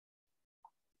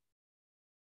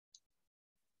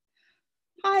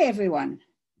Hi, everyone.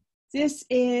 This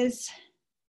is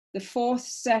the fourth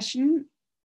session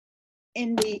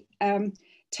in the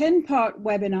 10-part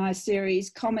webinar series,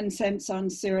 Common Sense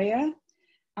on Syria.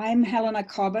 I'm Helena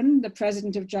Cobban, the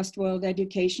president of Just World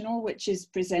Educational, which is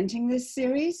presenting this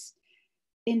series.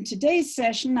 In today's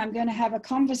session, I'm going to have a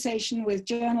conversation with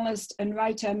journalist and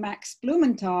writer Max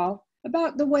Blumenthal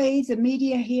about the way the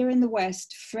media here in the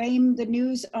West frame the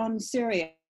news on Syria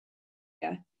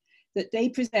that they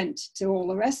present to all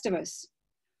the rest of us.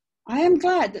 I am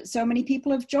glad that so many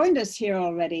people have joined us here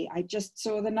already. I just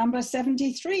saw the number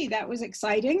 73. That was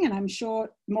exciting, and I'm sure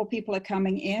more people are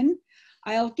coming in.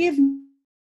 I'll give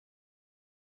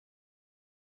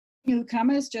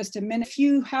newcomers just a minute, a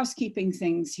few housekeeping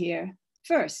things here.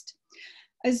 First,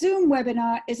 a Zoom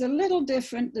webinar is a little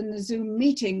different than the Zoom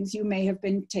meetings you may have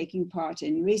been taking part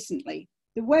in recently.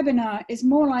 The webinar is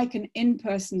more like an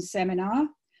in-person seminar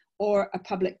or a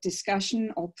public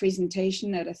discussion or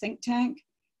presentation at a think tank,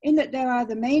 in that there are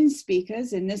the main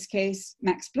speakers, in this case,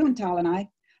 Max Blumenthal and I,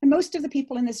 and most of the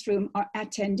people in this room are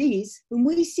attendees whom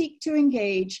we seek to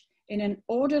engage in an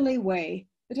orderly way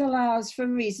that allows for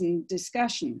reasoned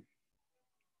discussion.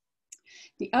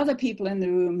 The other people in the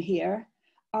room here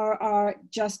are our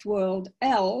Just World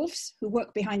elves who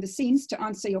work behind the scenes to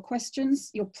answer your questions,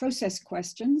 your process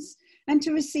questions, and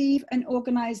to receive and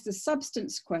organize the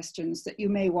substance questions that you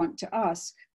may want to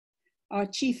ask. Our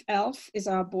chief elf is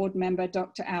our board member,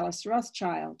 Dr. Alice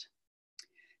Rothschild.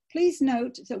 Please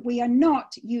note that we are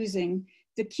not using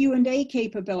the Q&A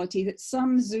capability that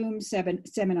some Zoom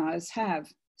seminars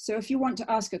have. So if you want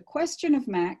to ask a question of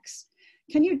Max,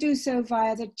 can you do so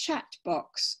via the chat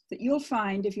box that you'll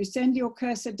find if you send your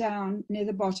cursor down near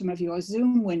the bottom of your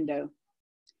Zoom window.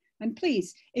 And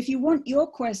please, if you want your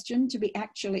question to be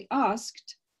actually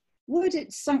asked, word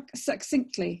it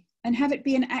succinctly and have it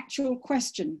be an actual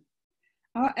question.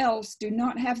 Our elves do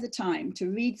not have the time to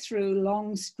read through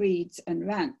long screeds and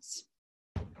rants.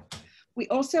 We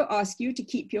also ask you to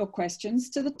keep your questions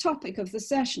to the topic of the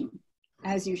session.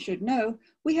 As you should know,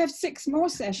 we have 6 more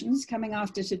sessions coming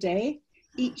after today,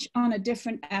 each on a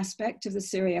different aspect of the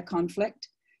Syria conflict.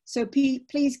 So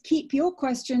please keep your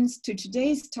questions to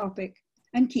today's topic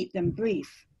and keep them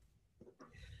brief.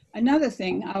 Another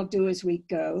thing I'll do as we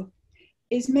go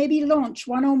is maybe launch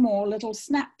 1 or more little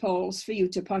snap polls for you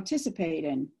to participate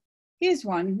in. Here's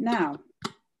one now.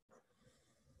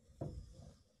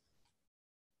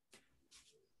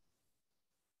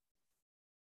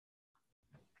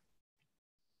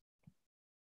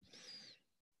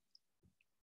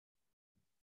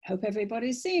 Hope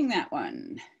everybody's seeing that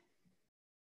one.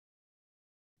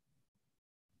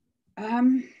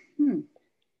 I'm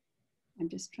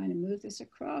just trying to move this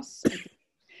across. Okay.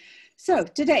 So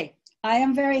today, I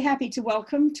am very happy to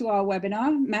welcome to our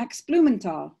webinar, Max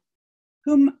Blumenthal,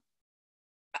 who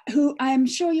I am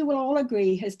sure you will all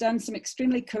agree has done some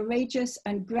extremely courageous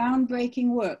and groundbreaking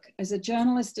work as a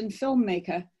journalist and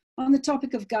filmmaker on the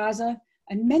topic of Gaza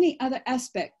and many other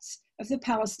aspects of the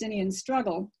Palestinian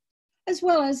struggle, as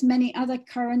well as many other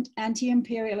current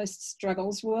anti-imperialist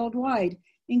struggles worldwide,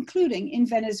 including in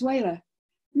Venezuela.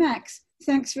 Max,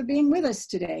 thanks for being with us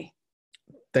today.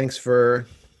 Thanks for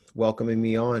welcoming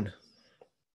me on.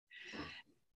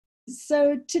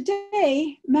 So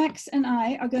today, Max and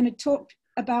I are going to talk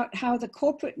about how the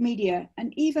corporate media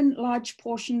and even large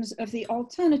portions of the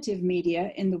alternative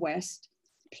media in the West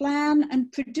plan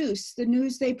and produce the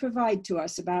news they provide to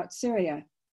us about Syria,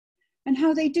 and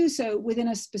how they do so within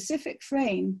a specific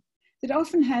frame that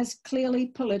often has clearly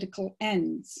political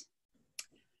ends.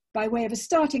 By way of a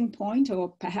starting point,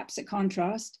 or perhaps a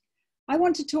contrast, I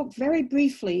want to talk very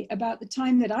briefly about the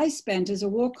time that I spent as a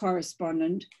war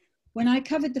correspondent when I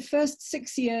covered the first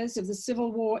 6 years of the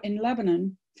civil war in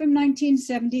Lebanon from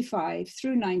 1975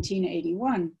 through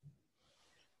 1981.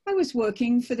 I was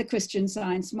working for the Christian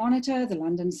Science Monitor, the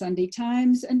London Sunday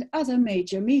Times, and other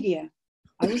major media.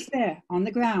 I was there on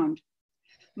the ground.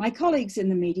 My colleagues in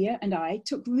the media and I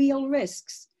took real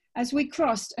risks as we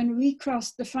crossed and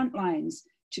recrossed the front lines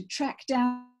to track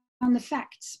down the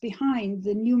facts behind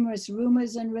the numerous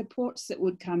rumors and reports that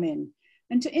would come in,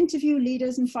 and to interview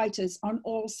leaders and fighters on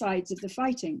all sides of the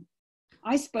fighting.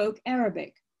 I spoke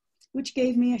Arabic, which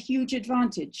gave me a huge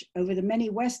advantage over the many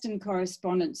Western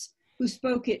correspondents who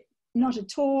spoke it not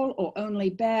at all or only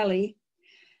barely,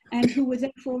 and who were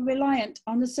therefore reliant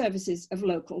on the services of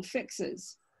local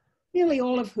fixers, nearly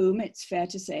all of whom, it's fair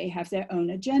to say, have their own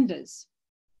agendas.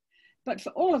 But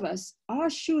for all of us, our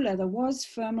shoe leather was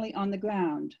firmly on the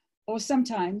ground, or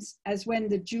sometimes, as when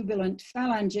the jubilant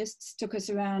phalangists took us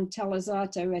around Tel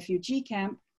Azata refugee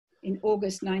camp in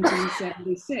August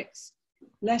 1976,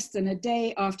 Less than a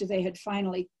day after they had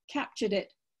finally captured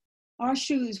it, our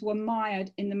shoes were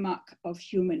mired in the muck of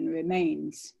human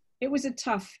remains. It was a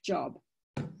tough job.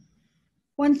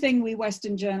 One thing we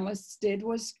Western journalists did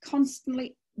was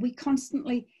we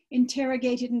constantly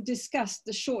interrogated and discussed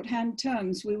the shorthand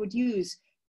terms we would use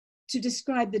to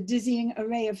describe the dizzying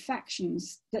array of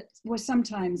factions that were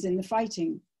sometimes in the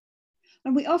fighting.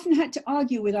 And we often had to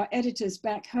argue with our editors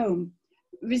back home,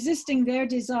 resisting their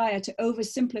desire to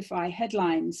oversimplify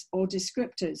headlines or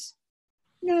descriptors.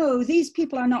 No, these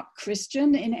people are not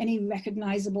Christian in any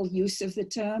recognizable use of the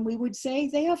term, we would say.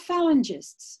 They are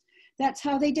phalangists. That's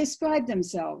how they describe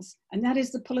themselves, and that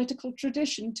is the political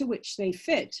tradition to which they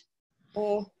fit.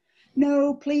 Or,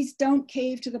 no, please don't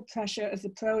cave to the pressure of the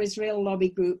pro-Israel lobby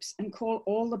groups and call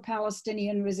all the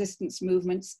Palestinian resistance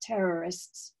movements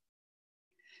terrorists.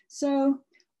 So,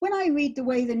 when I read the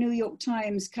way the New York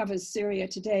Times covers Syria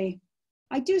today,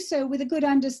 I do so with a good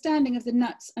understanding of the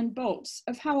nuts and bolts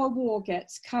of how a war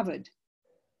gets covered.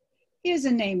 Here's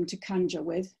a name to conjure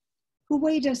with,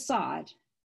 Huwaida Saad.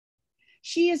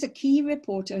 She is a key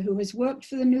reporter who has worked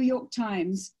for the New York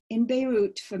Times in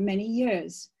Beirut for many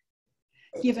years.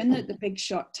 Given that the big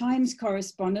shot Times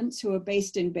correspondents who are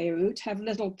based in Beirut have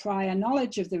little prior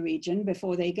knowledge of the region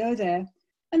before they go there,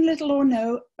 and little or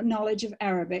no knowledge of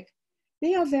Arabic,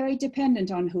 they are very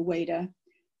dependent on Huwaida,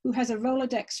 who has a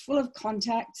Rolodex full of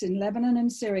contacts in Lebanon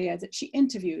and Syria that she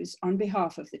interviews on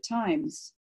behalf of the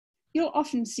Times. You'll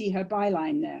often see her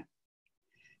byline there.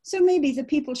 So maybe the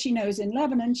people she knows in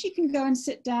Lebanon, she can go and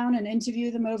sit down and interview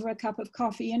them over a cup of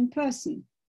coffee in person.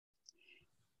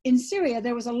 In Syria,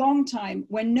 there was a long time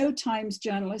when no Times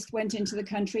journalist went into the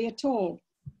country at all.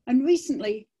 And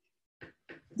recently,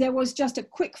 there was just a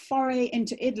quick foray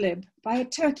into Idlib by a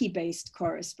Turkey-based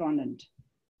correspondent.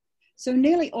 So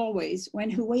nearly always,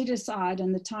 when Huwaida Saad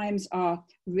and the Times are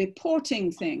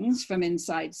reporting things from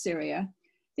inside Syria,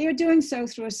 they are doing so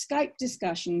through a Skype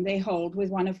discussion they hold with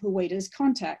one of Huwaida's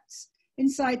contacts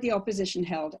inside the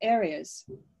opposition-held areas.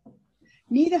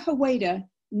 Neither Huwaida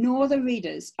nor the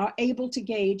readers are able to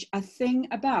gauge a thing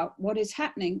about what is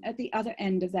happening at the other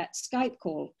end of that Skype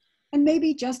call, and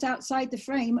maybe just outside the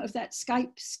frame of that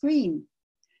Skype screen.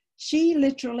 She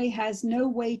literally has no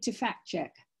way to fact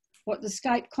check what the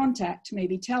Skype contact may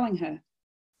be telling her.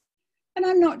 And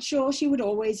I'm not sure she would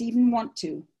always even want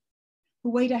to.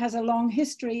 Huwaida has a long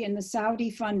history in the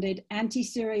Saudi-funded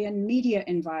anti-Syrian media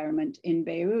environment in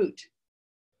Beirut.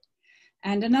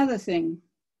 And another thing,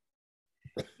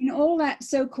 in all that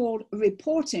so-called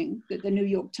reporting that the New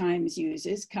York Times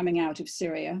uses coming out of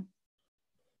Syria,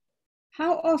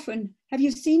 how often have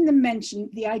you seen them mention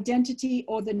the identity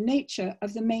or the nature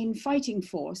of the main fighting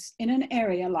force in an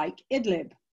area like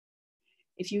Idlib?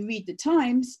 If you read the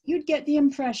Times, you'd get the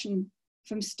impression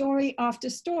from story after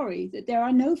story that there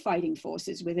are no fighting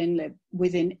forces within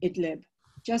Idlib,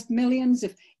 just millions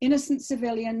of innocent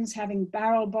civilians having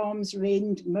barrel bombs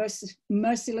rained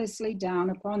mercilessly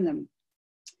down upon them.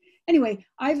 Anyway,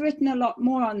 I've written a lot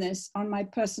more on this on my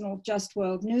personal Just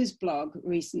World News blog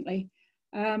recently.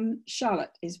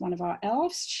 Charlotte is one of our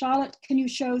elves. Charlotte, can you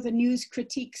show the news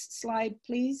critiques slide,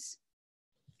 please?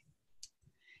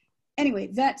 Anyway,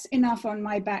 that's enough on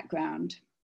my background.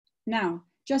 Now,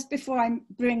 just before I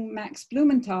bring Max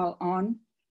Blumenthal on,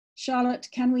 Charlotte,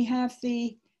 can we have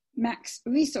the Max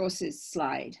resources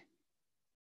slide?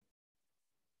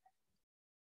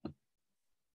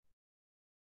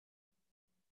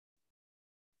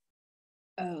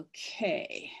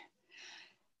 Okay.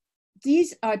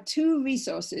 These are two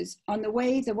resources on the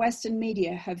way the Western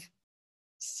media have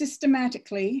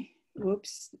systematically,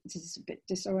 whoops, this is a bit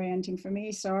disorienting for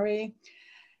me, sorry.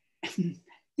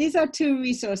 These are two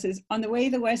resources on the way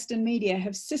the Western media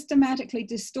have systematically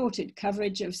distorted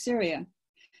coverage of Syria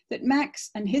that Max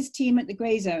and his team at the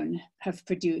Grey Zone have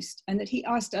produced and that he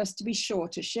asked us to be sure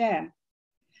to share.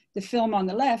 The film on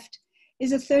the left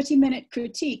is a 30-minute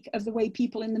critique of the way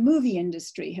people in the movie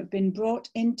industry have been brought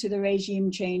into the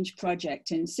regime change project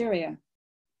in Syria.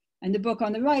 And the book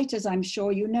on the right, as I'm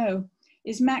sure you know,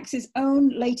 is Max's own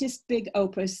latest big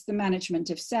opus, The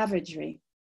Management of Savagery,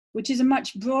 which is a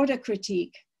much broader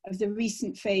critique of the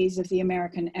recent phase of the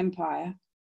American empire.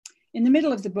 In the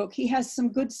middle of the book, he has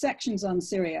some good sections on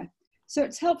Syria, so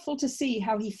it's helpful to see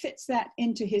how he fits that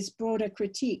into his broader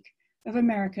critique of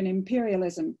American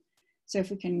imperialism. So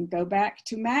if we can go back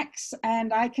to Max,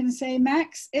 and I can say,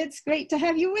 Max, it's great to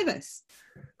have you with us.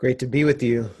 Great to be with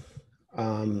you.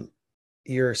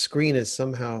 Your screen is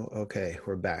somehow, okay,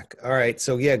 we're back. All right,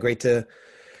 so yeah, great to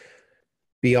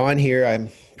be on here. I'm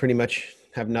pretty much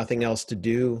have nothing else to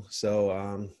do,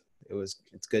 so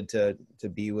it's good to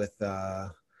be with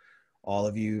all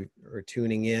of you who are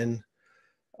tuning in.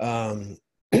 Um,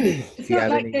 It's if you not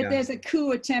have like any, that there's a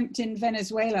coup attempt in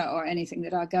Venezuela or anything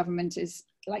that our government is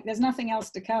like, there's nothing else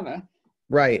to cover.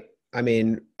 right. I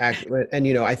mean, and,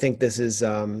 you know, I think this is,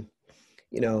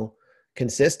 you know,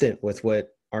 consistent with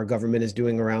what our government is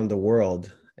doing around the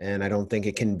world. And I don't think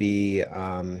it can be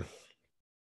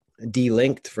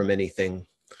delinked from anything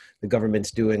the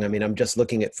government's doing. I mean, I'm just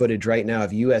looking at footage right now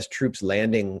of US troops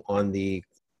landing on the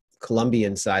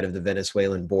Colombian side of the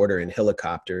Venezuelan border in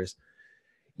helicopters.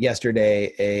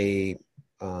 Yesterday, a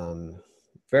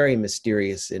very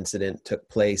mysterious incident took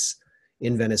place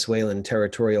in Venezuelan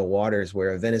territorial waters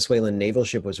where a Venezuelan naval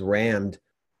ship was rammed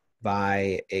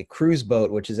by a cruise boat,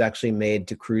 which is actually made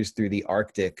to cruise through the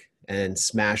Arctic and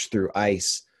smash through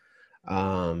ice.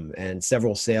 And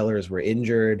several sailors were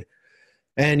injured.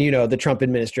 And, you know, the Trump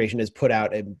administration has put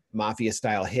out a mafia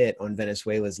style hit on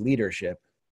Venezuela's leadership.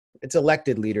 It's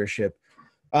elected leadership.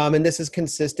 And this is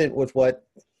consistent with what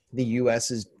the US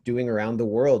is doing around the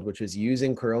world, which is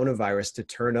using coronavirus to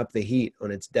turn up the heat on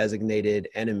its designated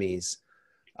enemies.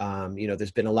 You know,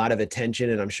 there's been a lot of attention,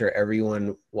 and I'm sure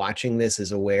everyone watching this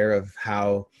is aware of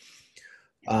how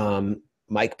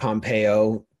Mike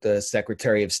Pompeo, the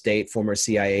Secretary of State, former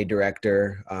CIA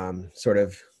director, sort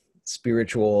of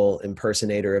spiritual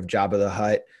impersonator of Jabba the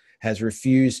Hutt, has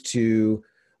refused to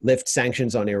lift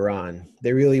sanctions on Iran.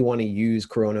 They really want to use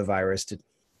coronavirus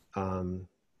to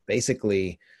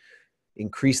basically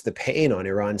increase the pain on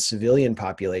Iran's civilian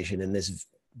population in this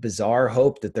bizarre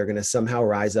hope that they're going to somehow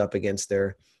rise up against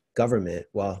their government.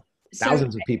 Well,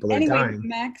 thousands of people are dying.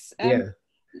 Max, Yeah.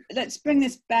 let's bring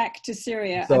this back to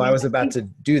Syria. So I was about to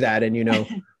do that. And, you know,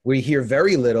 we hear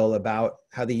very little about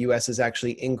how the US is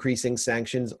actually increasing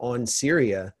sanctions on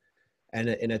Syria and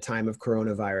in a time of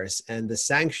coronavirus. And the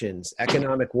sanctions,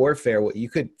 economic warfare, what you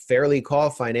could fairly call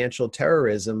financial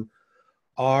terrorism,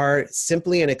 are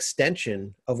simply an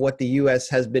extension of what the US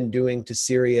has been doing to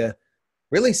Syria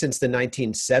really since the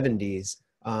 1970s.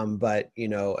 But, you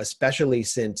know, especially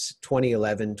since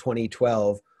 2011,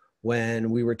 2012,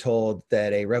 when we were told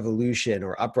that a revolution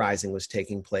or uprising was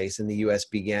taking place and the US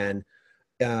began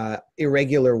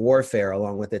irregular warfare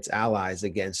along with its allies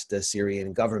against the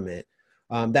Syrian government.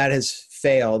 That has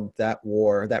failed. That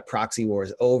war, that proxy war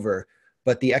is over,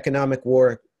 but the economic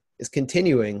war is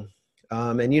continuing.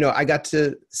 And, you know, I got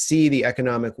to see the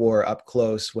economic war up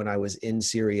close when I was in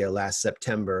Syria last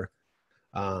September.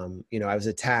 You know, I was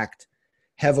attacked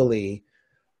heavily,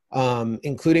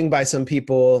 including by some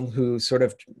people who sort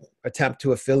of attempt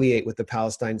to affiliate with the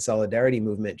Palestine Solidarity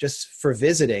Movement just for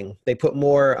visiting. They put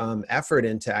more effort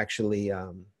into actually,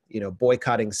 you know,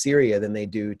 boycotting Syria than they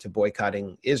do to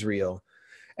boycotting Israel.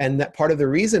 And that part of the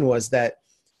reason was that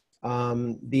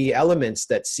the elements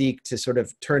that seek to sort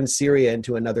of turn Syria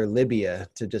into another Libya,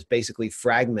 to just basically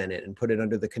fragment it and put it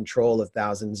under the control of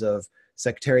thousands of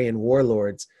sectarian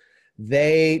warlords,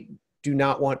 they do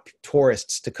not want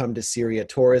tourists to come to Syria.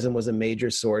 Tourism was a major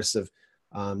source of,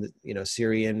 you know,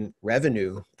 Syrian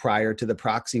revenue prior to the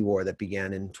proxy war that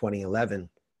began in 2011.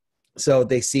 So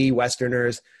they see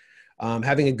Westerners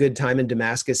having a good time in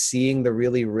Damascus, seeing the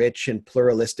really rich and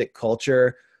pluralistic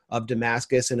culture of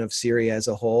Damascus and of Syria as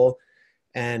a whole,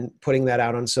 and putting that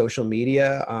out on social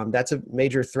media. That's a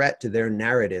major threat to their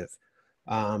narrative.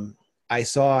 I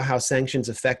saw how sanctions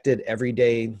affected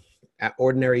everyday,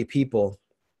 ordinary people,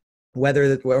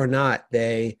 whether or not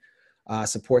they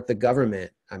support the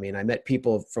government. I mean, I met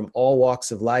people from all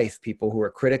walks of life, people who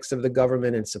were critics of the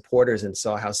government and supporters, and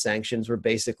saw how sanctions were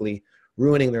basically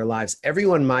ruining their lives.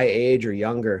 Everyone my age or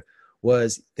younger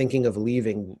was thinking of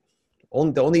leaving.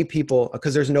 The only people,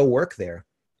 because there's no work there.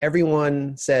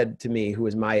 Everyone said to me who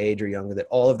was my age or younger that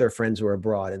all of their friends were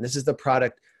abroad. And this is the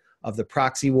product of the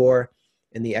proxy war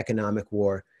and the economic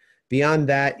war. Beyond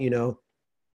that, you know,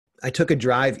 I took a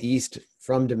drive east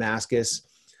from Damascus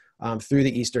through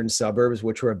the eastern suburbs,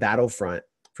 which were a battlefront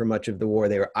for much of the war.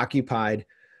 They were occupied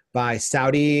by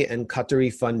Saudi and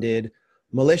Qatari funded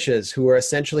militias who were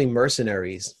essentially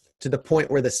mercenaries, to the point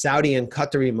where the Saudi and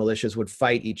Qatari militias would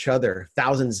fight each other.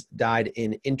 Thousands died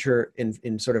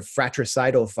in sort of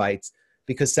fratricidal fights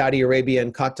because Saudi Arabia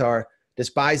and Qatar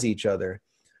despise each other.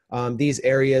 These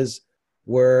areas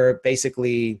were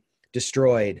basically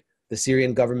destroyed. The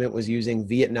Syrian government was using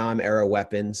Vietnam-era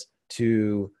weapons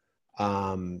to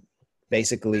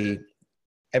basically,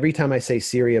 every time I say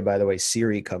Syria, by the way,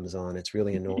 Siri comes on. It's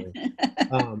really annoying.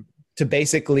 To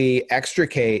basically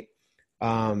extricate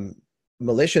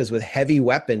militias with heavy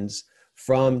weapons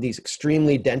from these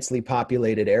extremely densely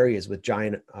populated areas with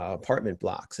giant apartment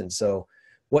blocks. And so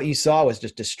what you saw was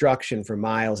just destruction for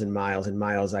miles and miles and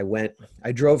miles.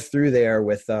 I drove through there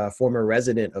with a former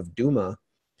resident of Duma,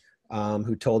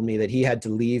 who told me that he had to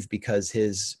leave because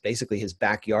basically his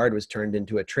backyard was turned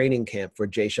into a training camp for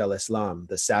Jaish al-Islam,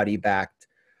 the Saudi-backed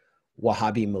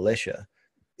Wahhabi militia.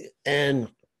 And,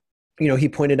 he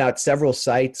pointed out several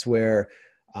sites where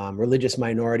religious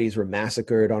minorities were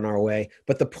massacred on our way.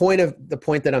 But the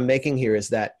point that I'm making here is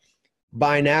that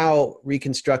by now,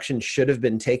 reconstruction should have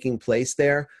been taking place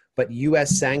there, but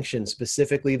U.S. sanctions,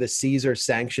 specifically the Caesar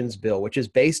sanctions bill, which is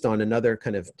based on another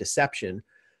kind of deception,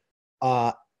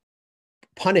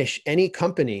 punish any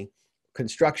company,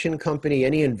 construction company,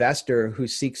 any investor who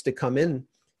seeks to come in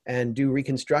and do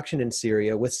reconstruction in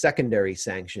Syria with secondary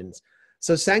sanctions.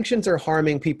 So sanctions are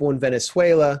harming people in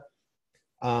Venezuela,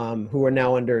 who are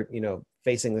now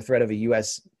facing the threat of a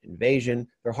U.S. invasion.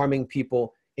 They're harming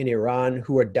people in Iran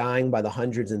who are dying by the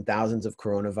hundreds and thousands of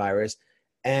coronavirus.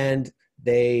 And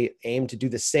they aim to do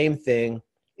the same thing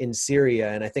in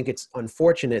Syria. And I think it's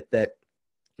unfortunate that,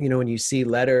 when you see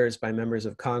letters by members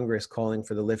of Congress calling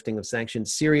for the lifting of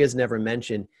sanctions, Syria is never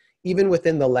mentioned. Even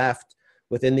within the left,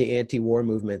 within the anti-war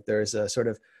movement, there's a sort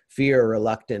of fear or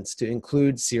reluctance to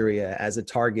include Syria as a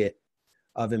target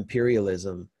of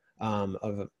imperialism,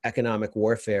 of economic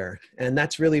warfare. And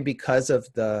that's really because of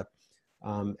the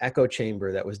echo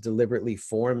chamber that was deliberately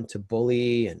formed to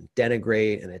bully and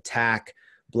denigrate and attack,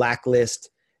 blacklist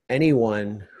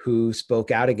anyone who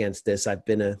spoke out against this. I've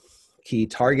been a key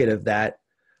target of that,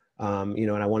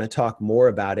 and I want to talk more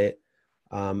about it.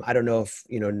 I don't know if,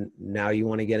 now you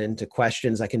want to get into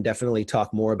questions. I can definitely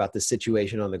talk more about the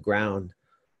situation on the ground.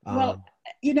 Well,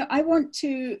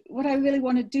 what I really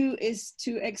want to do is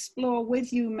to explore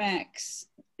with you, Max,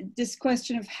 this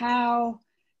question of how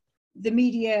the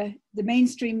media, the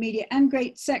mainstream media, and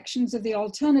great sections of the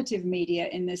alternative media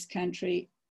in this country,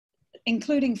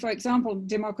 including, for example,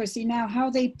 Democracy Now!,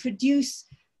 how they produce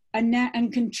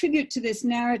and contribute to this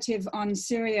narrative on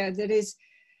Syria that is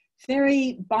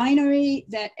very binary,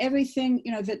 that everything,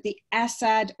 that the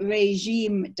Assad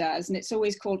regime does, and it's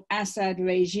always called Assad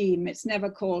regime. It's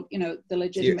never called, the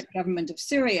legitimate government of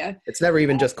Syria. It's never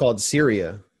even just called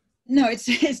Syria. No, it's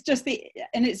just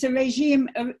it's a regime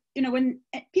of, when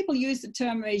people use the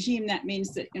term regime, that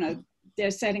means that, they're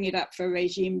setting it up for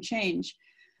regime change.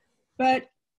 But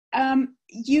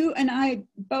you and I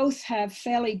both have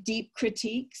fairly deep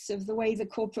critiques of the way the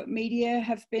corporate media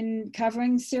have been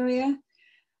covering Syria.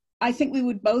 I think we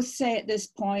would both say at this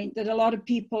point that a lot of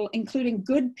people, including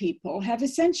good people, have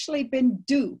essentially been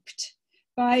duped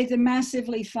by the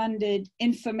massively funded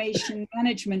information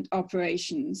management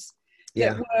operations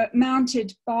that were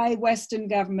mounted by Western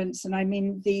governments. And I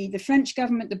mean, the French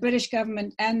government, the British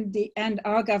government, and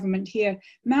our government here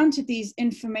mounted these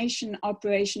information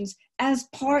operations as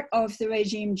part of the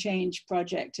regime change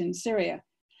project in Syria.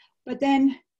 But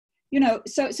then,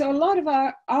 so a lot of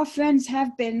our friends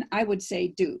have been, I would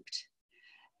say, duped.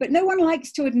 But no one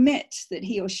likes to admit that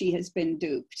he or she has been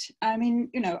duped. I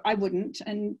mean, I wouldn't,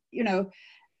 and,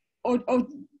 or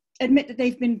admit that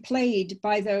they've been played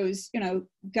by those,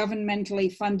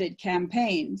 governmentally funded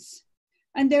campaigns.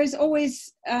 And there's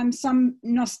always some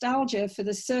nostalgia for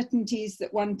the certainties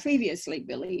that one previously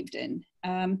believed in.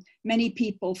 Many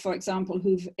people, for example,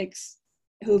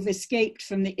 who've escaped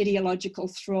from the ideological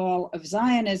thrall of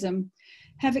Zionism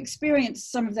have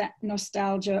experienced some of that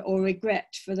nostalgia or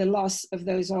regret for the loss of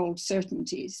those old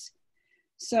certainties.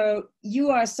 So you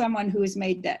are someone who has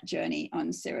made that journey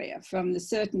on Syria, from the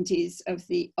certainties of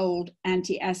the old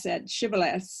anti-Assad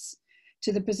shibboleths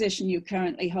to the position you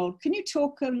currently hold. Can you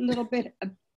talk a little bit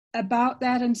about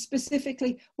that, and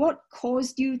specifically what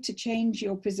caused you to change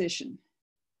your position?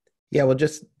 Yeah, well,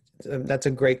 that's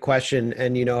a great question.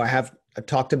 And, I've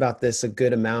talked about this a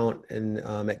good amount and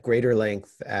at greater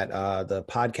length at the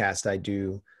podcast I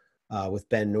do with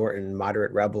Ben Norton,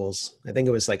 Moderate Rebels. I think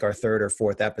it was like our third or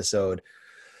fourth episode.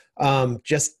 To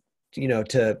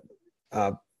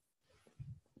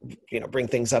bring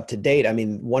things up to date. I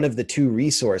mean, one of the two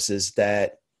resources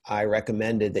that I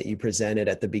recommended that you presented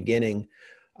at the beginning,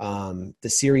 The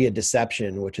Syria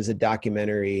Deception, which is a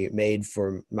documentary made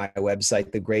for my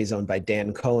website, The Gray Zone, by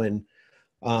Dan Cohen,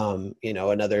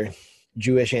 another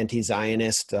Jewish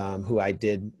anti-Zionist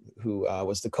who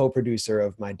was the co-producer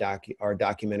of our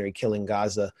documentary Killing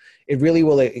Gaza. It really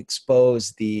will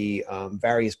expose the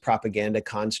various propaganda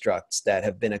constructs that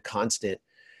have been a constant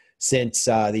since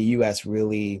the U.S.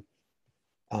 really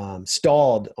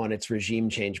stalled on its regime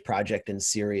change project in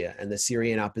Syria, and the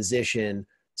Syrian opposition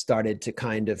started to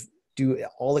kind of do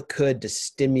all it could to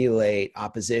stimulate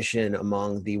opposition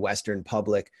among the Western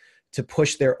public to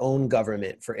push their own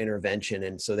government for intervention.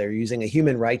 And so they're using a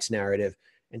human rights narrative.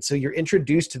 And so you're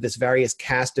introduced to this various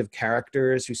cast of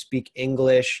characters who speak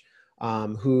English,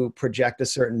 who project a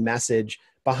certain message,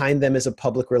 Behind them is a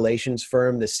public relations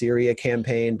firm, the Syria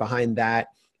campaign. Behind that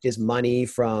is money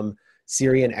from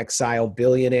Syrian exile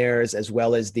billionaires, as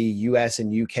well as the US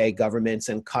and UK governments,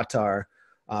 and Qatar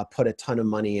put a ton of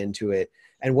money into it.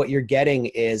 And what you're getting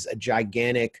is a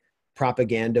gigantic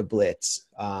propaganda blitz,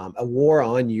 a war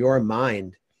on your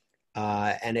mind.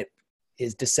 And it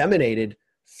is disseminated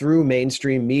through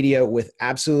mainstream media with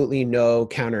absolutely no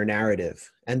counter narrative.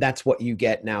 And that's what you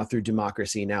get now through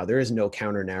Democracy Now! There is no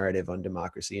counter narrative on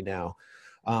Democracy Now!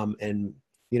 And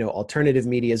alternative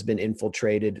media has been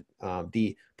infiltrated.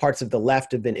 The parts of the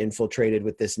left have been infiltrated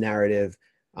with this narrative.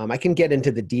 I can get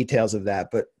into the details of that,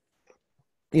 but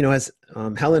as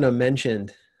Helena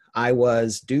mentioned, I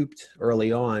was duped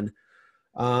early on,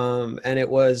 and it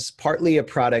was partly a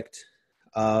product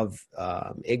of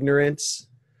ignorance,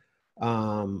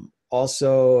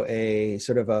 also a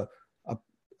sort of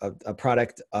a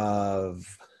product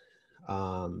of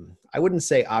I wouldn't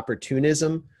say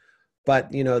opportunism,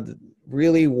 but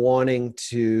really wanting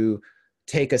to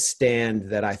take a stand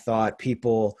that I thought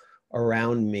people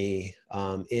around me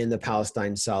in the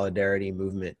Palestine solidarity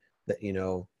movement that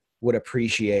would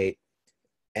appreciate.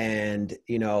 And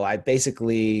I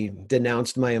basically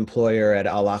denounced my employer at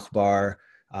Al Akhbar,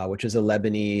 which is a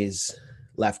Lebanese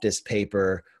leftist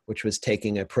paper, which was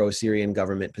taking a pro-Syrian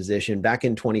government position back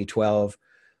in 2012.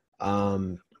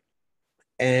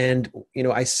 And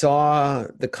I saw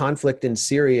the conflict in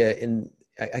Syria,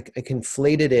 I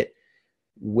conflated it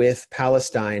with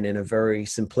Palestine in a very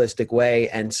simplistic way,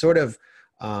 and sort of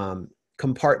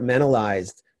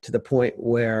compartmentalized to the point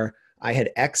where I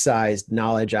had excised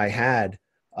knowledge I had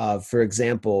of, for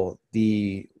example,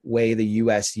 the way the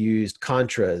US used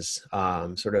Contras,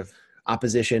 sort of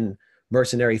opposition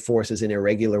mercenary forces in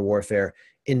irregular warfare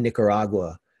in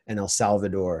Nicaragua and El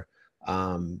Salvador.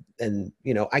 And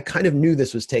I kind of knew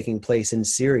this was taking place in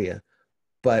Syria,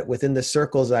 but within the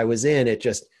circles I was in, it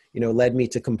just, led me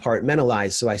to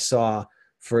compartmentalize. So I saw,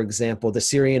 for example, the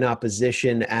Syrian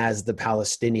opposition as the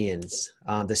Palestinians,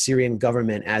 the Syrian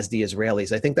government as the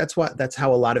Israelis. I think that's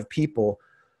how a lot of people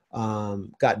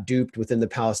got duped within the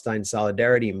Palestine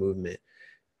solidarity movement.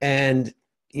 And,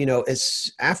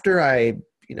 after I,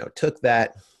 took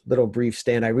that little brief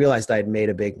stand, I realized I had made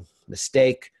a big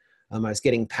mistake. I was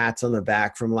getting pats on the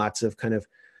back from lots of kind of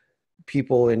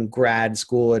people in grad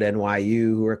school at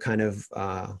NYU who were kind of,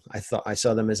 I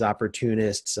saw them as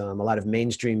opportunists. A lot of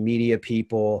mainstream media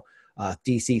people,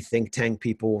 DC think tank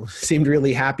people seemed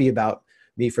really happy about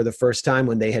me for the first time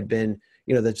when they had been,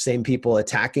 the same people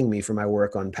attacking me for my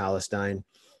work on Palestine.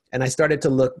 And I started to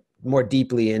look more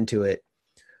deeply into it.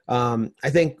 I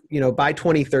think, by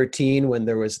 2013, when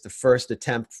there was the first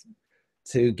attempt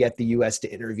to get the US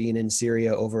to intervene in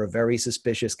Syria over a very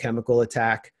suspicious chemical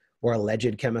attack, or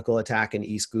alleged chemical attack in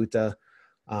East Ghouta,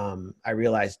 I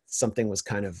realized something was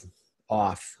kind of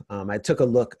off. I took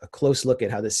a close look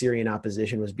at how the Syrian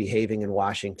opposition was behaving in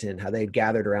Washington, how they had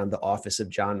gathered around the office of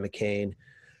John McCain,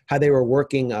 how they were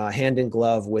working hand in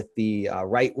glove with the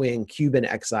right-wing Cuban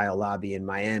exile lobby in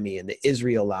Miami and the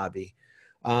Israel lobby.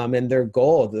 And the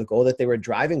goal that they were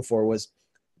driving for was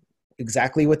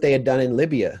exactly what they had done in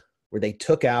Libya, where they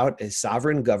took out a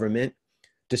sovereign government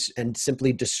and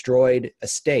simply destroyed a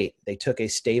state. They took a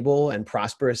stable and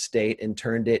prosperous state and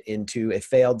turned it into a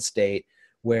failed state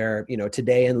where,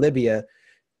 today in Libya,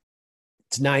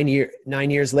 it's 9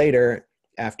 years later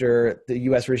after the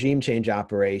US regime change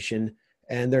operation,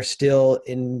 and they're still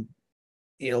in,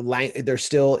 they're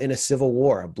still in a civil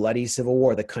war, a bloody civil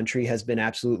war. The country has been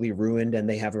absolutely ruined, and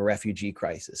they have a refugee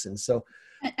crisis. And so,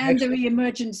 and the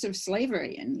reemergence of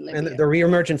slavery in Libya. And the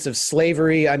reemergence of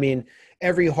slavery, I mean,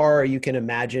 every horror you can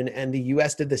imagine. And the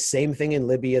US did the same thing in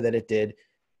Libya that it did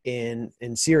in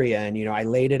Syria. And, I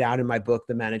laid it out in my book,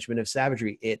 The Management of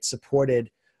Savagery. It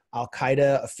supported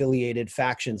Al-Qaeda affiliated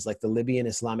factions like the Libyan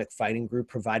Islamic Fighting Group,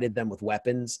 provided them with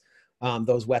weapons.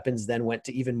 Those weapons then went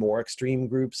to even more extreme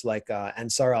groups like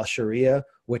Ansar al-Sharia,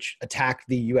 which attacked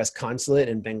the US consulate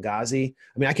in Benghazi.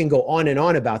 I mean, I can go on and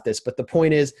on about this, but the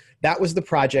point is that was the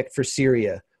project for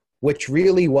Syria, which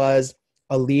really was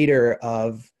a leader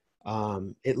of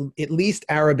at least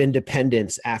Arab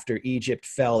independence after Egypt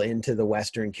fell into the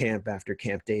Western camp after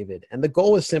Camp David. And the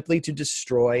goal was simply to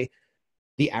destroy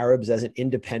the Arabs as an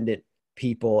independent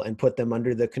people and put them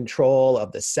under the control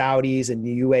of the Saudis and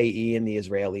the UAE and the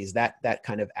Israelis, that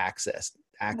kind of access.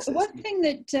 One thing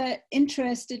that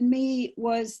interested me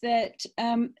was that,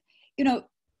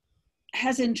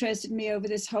 has interested me over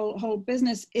this whole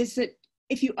business is that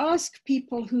if you ask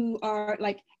people who are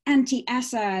like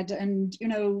anti-Assad and,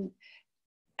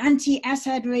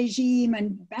 anti-Assad regime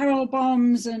and barrel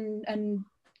bombs and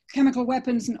chemical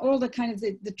weapons and all the kind of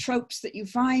the tropes that you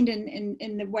find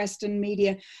in the Western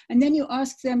media. And then you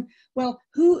ask them, well,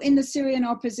 who in the Syrian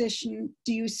opposition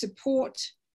do you support?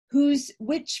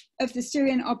 Which of the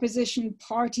Syrian opposition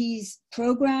parties'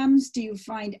 programs do you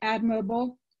find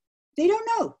admirable? They don't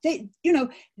know.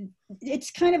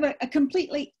 It's kind of a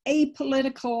completely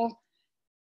apolitical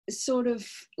sort of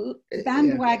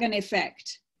bandwagon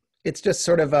effect. It's just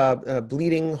sort of a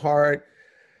bleeding heart,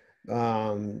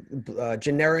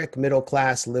 generic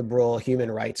middle-class liberal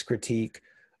human rights critique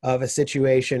of a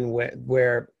situation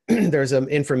where there's an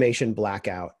information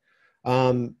blackout.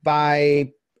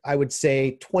 By, I would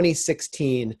say,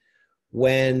 2016,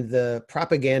 when the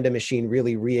propaganda machine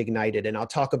really reignited, and I'll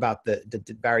talk about the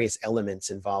various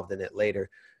elements involved in it later,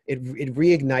 it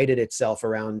reignited itself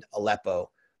around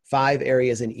Aleppo. 5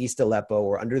 areas in East Aleppo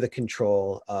were under the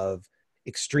control of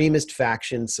extremist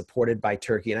factions supported by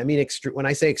Turkey. And I mean, when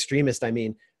I say extremist, I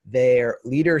mean their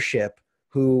leadership,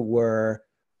 who were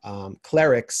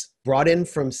clerics brought in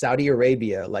from Saudi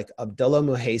Arabia, like Abdullah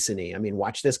Muhaisini. I mean,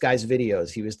 watch this guy's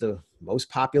videos. He was the most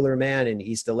popular man in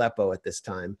East Aleppo at this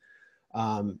time.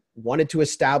 Wanted to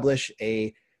establish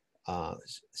a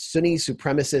Sunni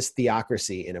supremacist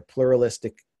theocracy in a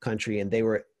pluralistic country. And they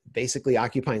were basically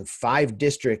occupying 5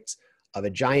 districts of a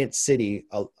giant city,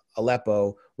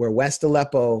 Aleppo, where West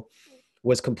Aleppo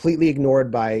was completely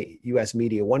ignored by US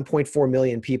media. 1.4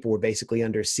 million people were basically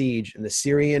under siege, and the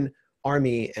Syrian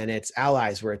army and its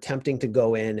allies were attempting to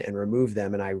go in and remove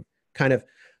them. And I kind of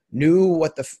knew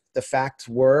what the facts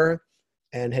were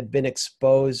and had been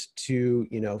exposed to,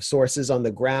 sources on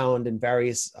the ground and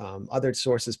various other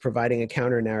sources providing a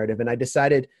counter narrative. And I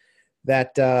decided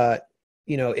that,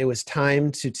 it was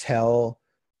time to tell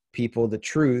people the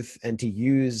truth and to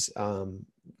use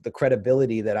the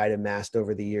credibility that I'd amassed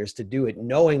over the years to do it,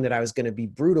 knowing that I was going to be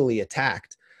brutally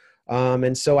attacked.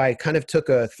 And so I kind of took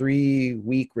a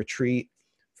 3-week retreat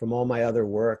from all my other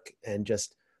work and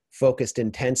just focused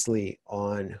intensely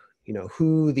on,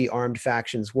 who the armed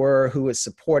factions were, who was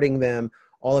supporting them,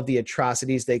 all of the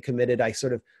atrocities they committed. I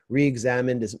sort of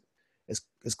re-examined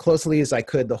as closely as I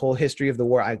could the whole history of the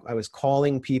war. I was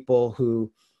calling people who,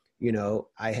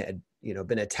 I had,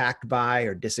 been attacked by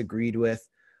or disagreed with,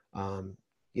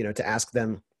 to ask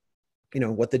them,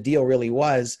 what the deal really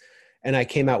was. And I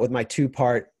came out with my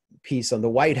 2-part piece on the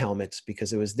White Helmets,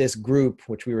 because it was this group,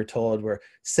 which we were told were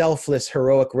selfless,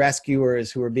 heroic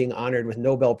rescuers who were being honored with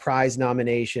Nobel Prize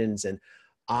nominations and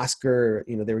Oscar,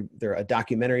 they're a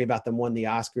documentary about them won the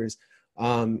Oscars.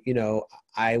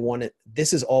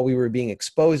 This is all we were being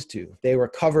exposed to. They were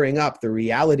covering up the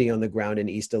reality on the ground in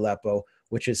East Aleppo,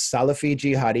 which is Salafi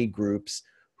jihadi groups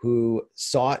who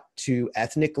sought to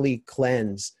ethnically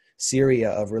cleanse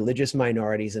Syria of religious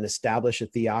minorities and establish a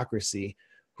theocracy,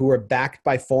 who were backed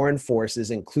by foreign forces,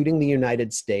 including the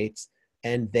United States,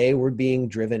 and they were being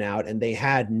driven out, and they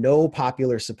had no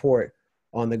popular support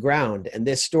on the ground. And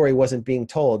this story wasn't being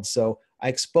told. So I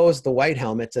exposed the White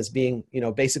Helmets as being,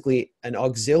 basically an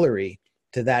auxiliary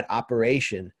to that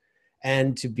operation,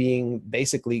 and to being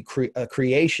basically a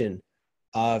creation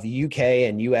of UK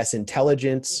and US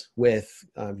intelligence with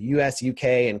US, UK,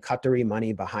 and Qatari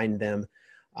money behind them.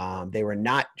 They were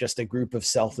not just a group of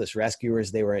selfless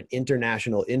rescuers. They were an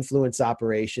international influence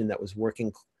operation that was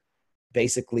working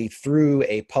basically through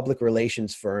a public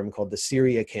relations firm called the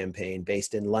Syria Campaign,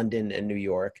 based in London and New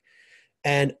York.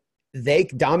 And they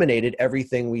dominated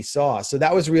everything we saw. So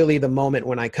that was really the moment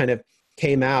when I kind of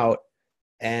came out,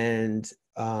 and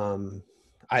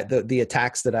the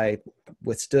attacks that I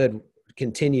withstood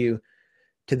continue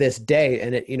to this day.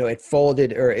 And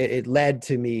it led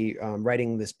to me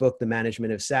writing this book, The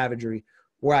Management of Savagery,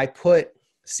 where I put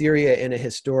Syria in a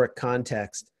historic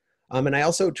context. And I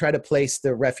also try to place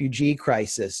the refugee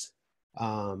crisis,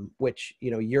 which,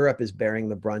 Europe is bearing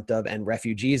the brunt of, and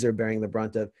refugees are bearing the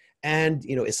brunt of, and,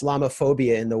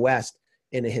 Islamophobia in the West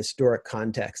in a historic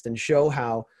context, and show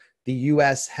how the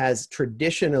US has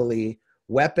traditionally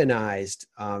weaponized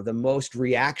the most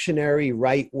reactionary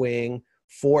right-wing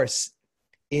force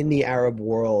in the Arab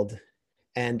world,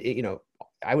 and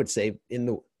I would say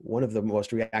one of the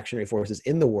most reactionary forces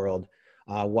in the world,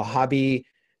 Wahhabi,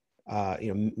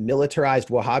 militarized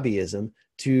Wahhabism,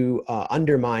 to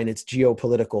undermine its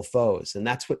geopolitical foes, and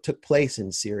that's what took place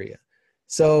in Syria.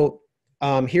 So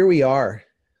here we are.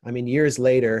 I mean, years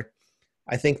later,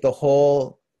 I think the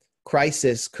whole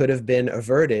crisis could have been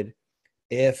averted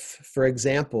if, for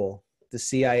example, the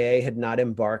CIA had not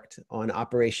embarked on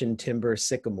Operation Timber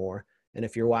Sycamore. And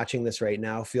if you're watching this right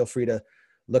now, feel free to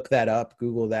look that up,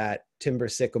 Google that, Timber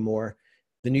Sycamore.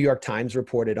 The New York Times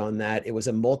reported on that. It was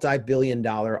a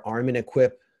multi-billion-dollar arm and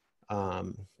equip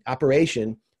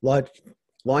operation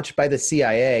launched by the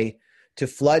CIA to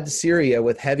flood Syria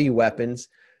with heavy weapons,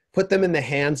 put them in the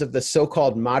hands of the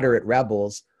so-called moderate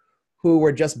rebels, who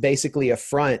were just basically a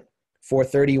front for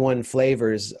 31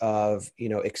 flavors of,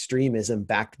 extremism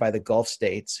backed by the Gulf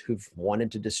states who've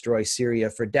wanted to destroy Syria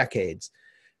for decades.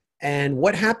 And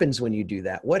what happens when you do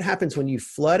that? What happens when you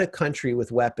flood a country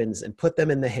with weapons and put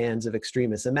them in the hands of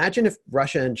extremists? Imagine if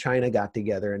Russia and China got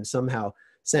together and somehow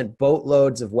sent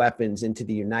boatloads of weapons into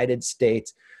the United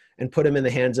States and put them in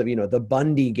the hands of, the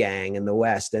Bundy gang in the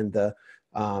West and the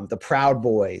Proud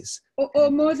Boys.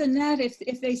 Or more than that,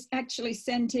 if they actually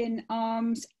sent in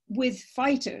arms with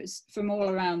fighters from all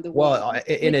around the world. Well,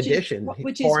 in addition,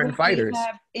 which foreign is what fighters. we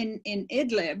have in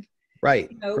Idlib.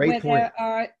 Right, great point. There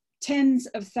are tens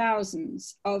of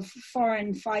thousands of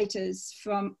foreign fighters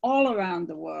from all around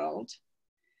the world.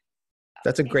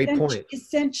 That's a great point.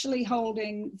 Essentially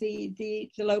holding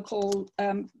the local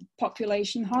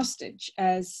population hostage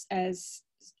as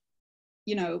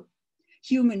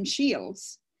human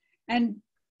shields, and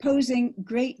posing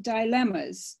great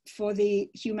dilemmas for the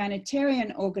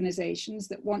humanitarian organizations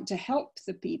that want to help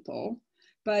the people.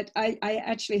 But I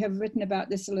actually have written about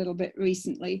this a little bit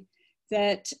recently,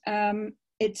 that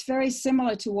it's very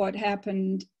similar to what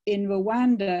happened in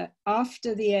Rwanda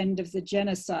after the end of the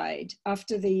genocide,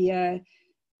 after the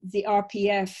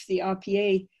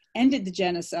RPA ended the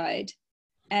genocide,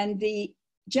 and the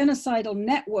genocidal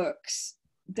networks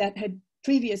that had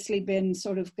previously been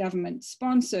sort of government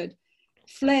sponsored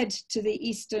fled to the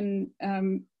eastern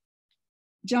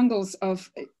jungles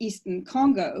of eastern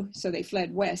Congo. So they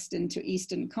fled west into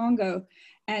eastern Congo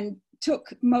and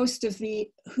took most of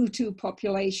the Hutu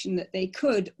population that they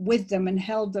could with them and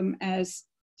held them as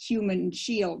human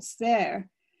shields there.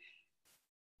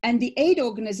 And the aid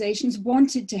organizations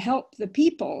wanted to help the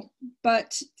people,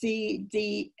 but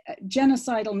the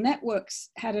genocidal networks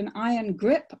had an iron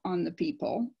grip on the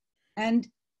people. And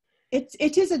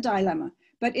it is a dilemma.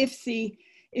 But if the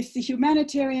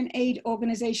humanitarian aid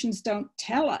organizations don't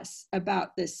tell us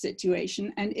about this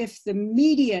situation, and if the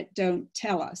media don't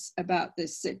tell us about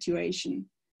this situation,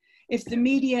 if the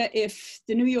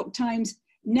New York Times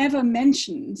never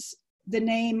mentions the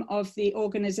name of the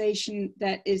organization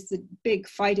that is the big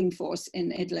fighting force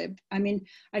in Idlib. I mean,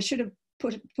 I should have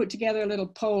put together a little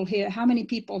poll here. How many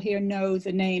people here know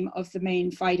the name of the main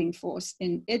fighting force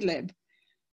in Idlib?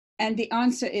 And the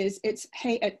answer is it's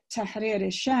Hayat Tahrir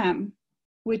al-Sham,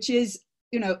 which is,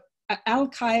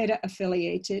 Al-Qaeda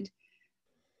affiliated,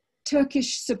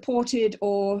 Turkish supported,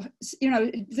 or,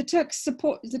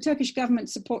 the Turkish government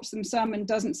supports them some and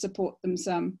doesn't support them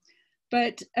some.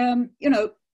 But,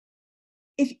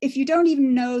 if you don't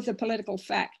even know the political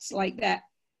facts like that,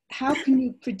 how can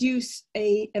you produce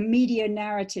a media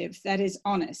narrative that is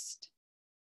honest?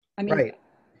 I mean, right.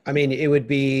 I mean, it would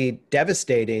be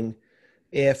devastating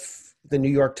if the New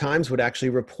York Times would actually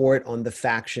report on the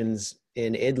factions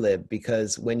in Idlib,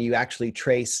 because when you actually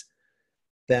trace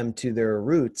them to their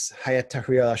roots, Hayat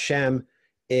Tahrir al-Sham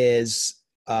is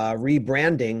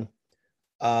rebranding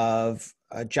of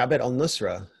Jabhat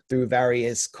al-Nusra through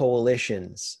various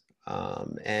coalitions.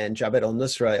 And Jabhat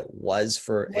al-Nusra was a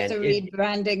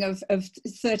rebranding of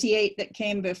 38 that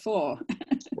came before.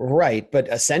 Right, but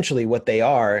essentially what they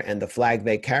are, and the flag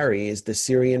they carry, is the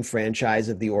Syrian franchise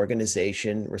of the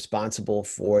organization responsible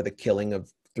for the killing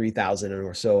of 3,000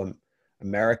 or so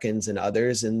Americans and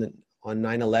others on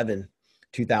 9/11,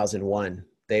 2001.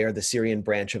 They are the Syrian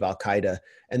branch of Al-Qaeda,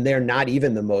 and they're not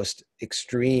even the most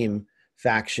extreme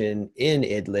faction in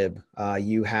Idlib.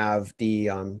 You have the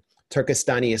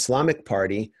Turkestani Islamic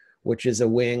Party, which is a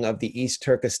wing of the East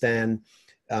Turkestan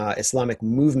Islamic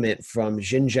movement from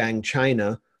Xinjiang,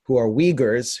 China, who are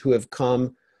Uyghurs who have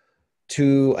come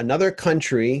to another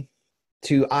country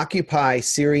to occupy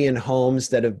Syrian homes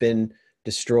that have been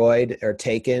destroyed or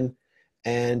taken,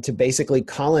 and to basically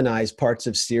colonize parts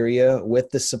of Syria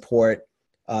with the support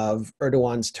of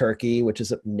Erdogan's Turkey, which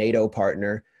is a NATO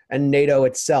partner, and NATO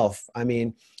itself. I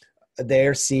mean,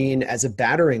 they're seen as a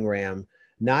battering ram,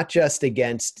 not just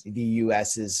against the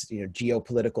US's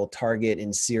geopolitical target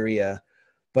in Syria,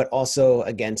 but also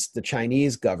against the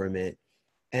Chinese government.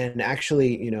 And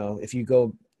actually, if you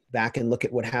go back and look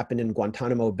at what happened in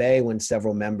Guantanamo Bay when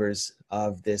several members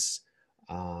of this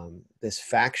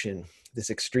faction, this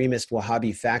extremist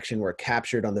Wahhabi faction, were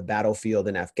captured on the battlefield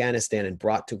in Afghanistan and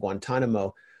brought to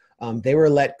Guantanamo, they were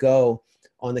let go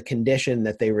on the condition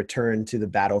that they return to the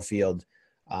battlefield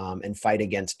and fight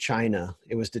against China.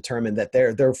 It was determined that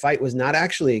their fight was not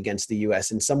actually against the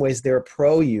US. In some ways, they were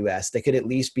pro-US. They could at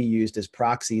least be used as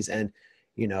proxies. And,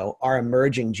 our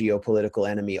emerging geopolitical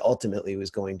enemy ultimately was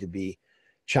going to be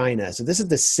China. So this is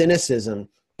the cynicism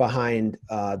behind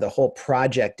the whole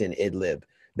project in Idlib.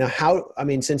 Now,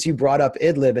 since you brought up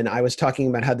Idlib and I was talking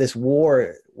about how this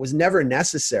war was never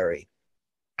necessary,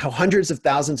 how hundreds of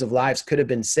thousands of lives could have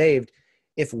been saved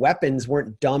if weapons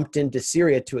weren't dumped into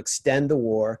Syria to extend the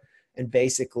war and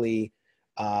basically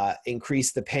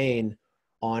increase the pain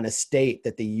on a state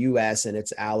that the US and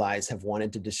its allies have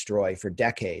wanted to destroy for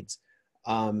decades.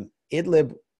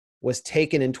 Idlib was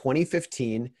taken in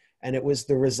 2015, and it was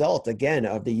the result, again,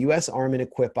 of the US Arm and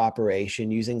Equip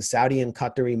operation using Saudi and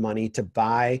Qatari money to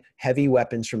buy heavy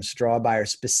weapons from straw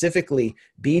buyers, specifically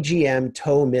BGM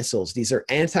TOW missiles. These are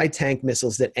anti-tank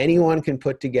missiles that anyone can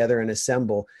put together and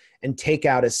assemble and take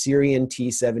out a Syrian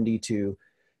T-72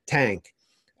 tank.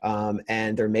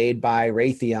 And they're made by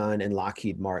Raytheon and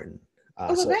Lockheed Martin.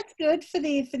 That's good for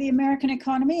the American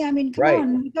economy. I mean, come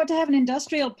on, we've got to have an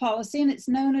industrial policy, and it's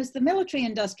known as the military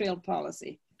industrial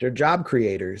policy. They're job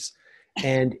creators.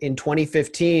 And in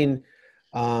 2015,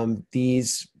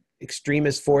 these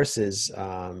extremist forces,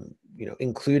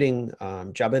 including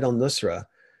Jabhat al-Nusra,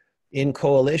 in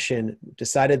coalition,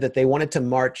 decided that they wanted to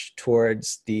march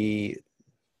towards the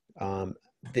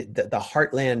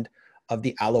heartland of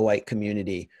the Alawite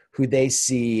community, who they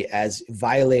see as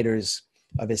violators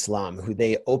of Islam, who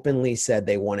they openly said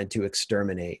they wanted to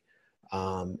exterminate.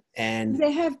 And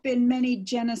there have been many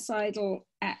genocidal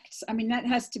acts. I mean, that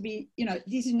has to be,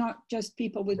 these are not just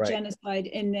people with genocide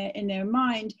in their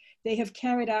mind. They have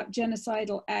carried out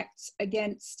genocidal acts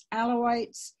against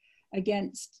Alawites,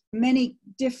 against many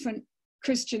different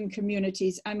Christian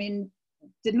communities. I mean,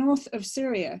 the north of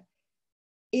Syria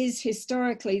is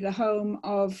historically the home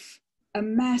of a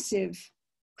massive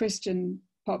Christian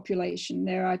population.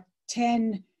 There are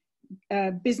 10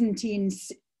 Byzantine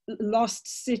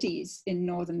lost cities in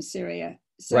northern Syria.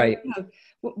 So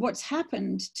what's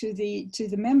happened to the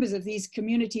members of these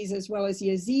communities, as well as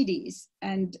Yazidis,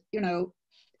 and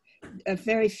a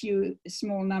very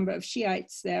small number of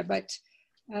Shiites there, but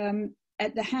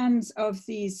at the hands of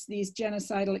these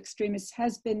genocidal extremists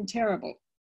has been terrible,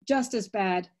 just as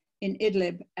bad in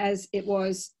Idlib as it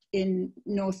was in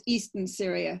northeastern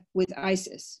Syria with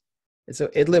ISIS. So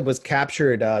Idlib was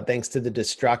captured thanks to the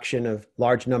destruction of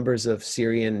large numbers of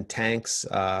Syrian tanks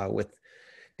with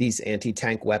these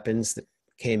anti-tank weapons that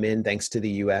came in thanks to the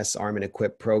U.S. Arm and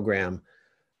Equip program.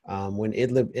 When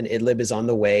Idlib is on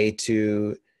the way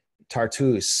to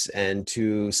Tartus and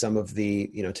to some of the,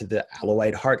 to the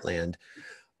Alawite heartland.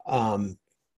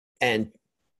 And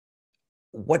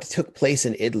what took place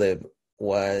in Idlib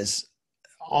was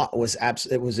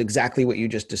exactly what you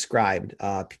just described.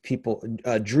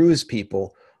 Druze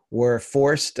people were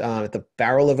forced at the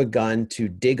barrel of a gun to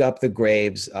dig up the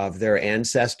graves of their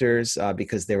ancestors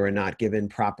because they were not given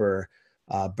proper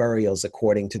burials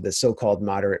according to the so-called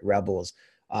moderate rebels.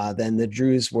 Then the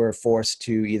Druze were forced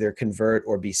to either convert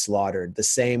or be slaughtered. The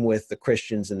same with the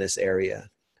Christians in this area.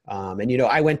 And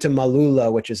I went to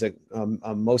Malula, which is a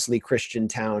mostly Christian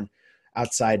town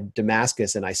outside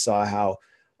Damascus, and I saw how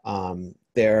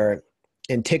their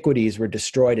antiquities were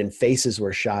destroyed and faces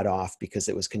were shot off because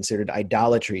it was considered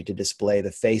idolatry to display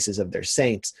the faces of their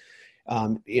saints.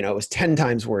 It was 10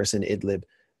 times worse in Idlib.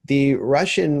 The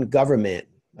Russian government,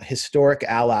 a historic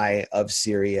ally of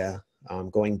Syria,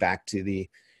 going back to the,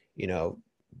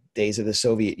 days of the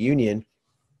Soviet Union,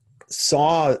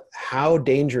 saw how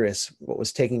dangerous what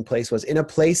was taking place was in a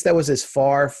place that was as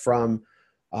far from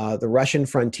the Russian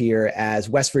frontier as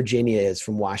West Virginia is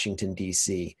from Washington,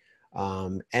 D.C.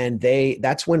 And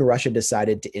that's when Russia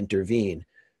decided to intervene.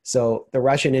 So the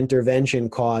Russian intervention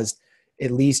caused,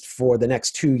 at least for the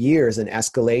next 2 years, an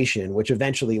escalation, which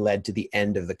eventually led to the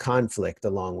end of the conflict,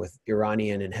 along with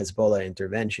Iranian and Hezbollah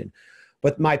intervention.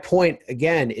 But my point,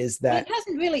 again, is that it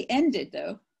hasn't really ended,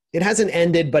 though. It hasn't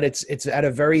ended, but it's at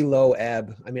a very low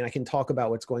ebb. I mean, I can talk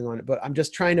about what's going on, but I'm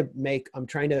trying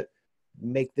to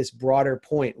make this broader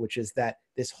point, which is that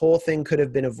this whole thing could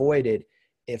have been avoided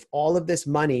if all of this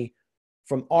money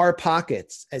from our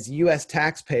pockets as US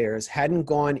taxpayers hadn't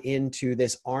gone into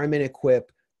this Arm and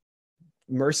Equip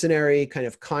mercenary kind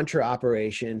of contra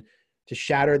operation to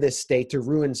shatter this state, to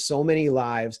ruin so many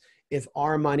lives. If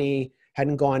our money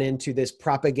hadn't gone into this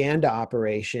propaganda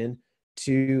operation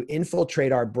to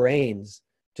infiltrate our brains,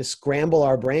 to scramble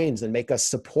our brains and make us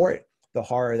support the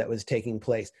horror that was taking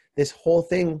place, this whole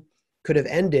thing could have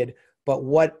ended. But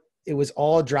what it was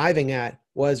all driving at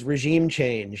was regime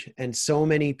change. And so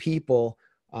many people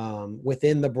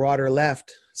within the broader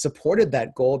left supported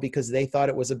that goal because they thought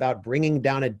it was about bringing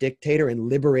down a dictator and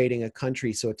liberating a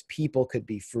country so its people could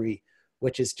be free,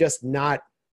 which is just not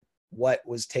what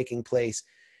was taking place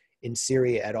in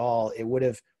Syria at all. It would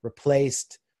have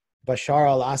replaced Bashar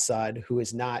al-Assad, who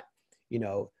is not,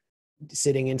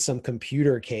 sitting in some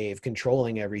computer cave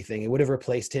controlling everything. It would have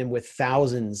replaced him with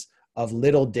thousands of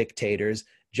little dictators,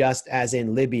 just as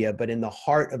in Libya, but in the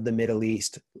heart of the Middle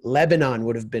East. Lebanon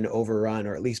would have been overrun,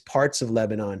 or at least parts of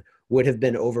Lebanon would have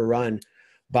been overrun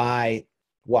by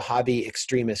Wahhabi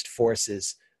extremist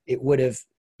forces. It would have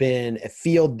been a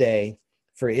field day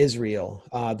for Israel.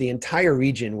 The entire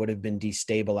region would have been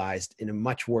destabilized in a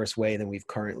much worse way than we've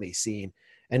currently seen.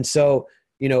 And so,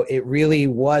 you know, it really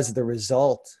was the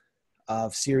result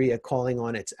of Syria calling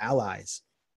on its allies,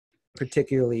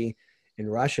 particularly in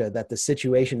Russia, that the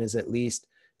situation is at least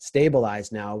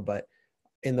stabilized now. But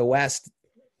in the West,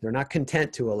 they're not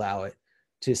content to allow it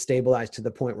to stabilize to the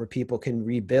point where people can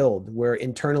rebuild, where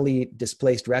internally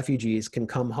displaced refugees can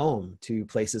come home to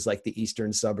places like the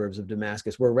eastern suburbs of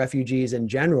Damascus, where refugees in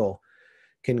general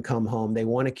can come home. They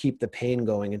want to keep the pain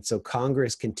going. And so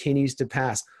Congress continues to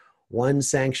pass one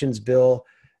sanctions bill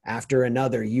after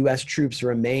another. US troops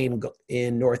remain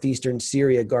in northeastern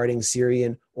Syria guarding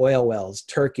Syrian oil wells.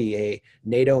 Turkey, a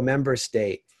NATO member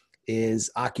state, is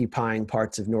occupying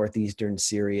parts of northeastern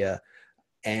Syria.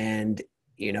 And,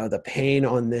 you know, the pain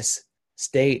on this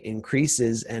state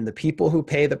increases, and the people who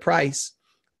pay the price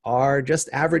are just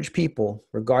average people,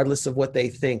 regardless of what they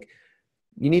think.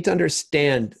 You need to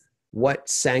understand what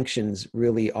sanctions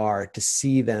really are to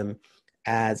see them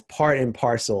as part and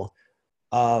parcel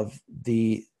of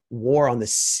the war on the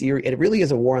Syrian. It really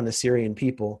is a war on the Syrian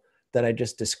people that I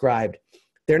just described.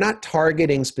 They're not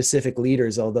targeting specific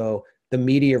leaders, although the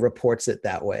media reports it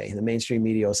that way. The mainstream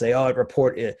media will say, oh,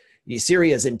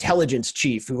 Syria's intelligence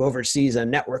chief who oversees a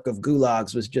network of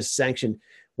gulags was just sanctioned.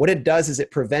 What it does is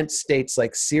it prevents states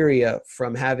like Syria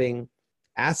from having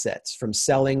assets, from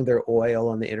selling their oil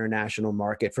on the international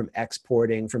market, from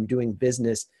exporting, from doing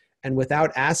business. And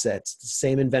without assets, the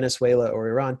same in Venezuela or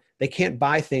Iran, they can't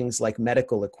buy things like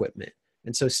medical equipment.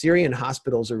 And so Syrian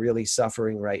hospitals are really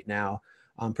suffering right now,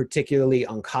 particularly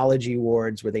oncology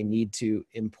wards where they need to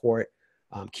import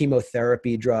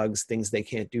chemotherapy drugs, things they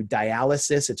can't do.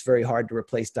 Dialysis, it's very hard to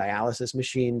replace dialysis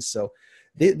machines. So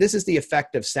this is the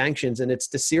effect of sanctions, and it's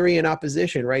the Syrian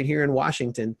opposition right here in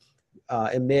Washington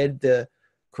amid the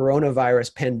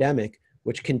coronavirus pandemic,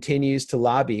 which continues to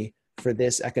lobby for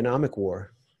this economic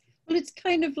war. Well, it's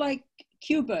kind of like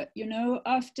Cuba, you know,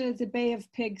 after the Bay of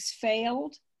Pigs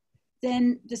failed,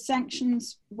 then the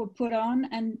sanctions were put on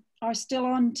and are still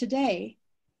on today.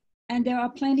 And there are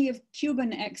plenty of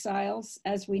Cuban exiles,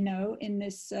 as we know, in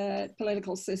this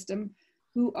political system,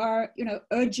 who are, you know,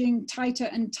 urging tighter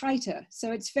and tighter.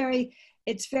 So it's very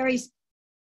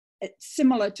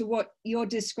similar to what you're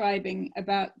describing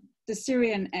about the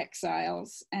Syrian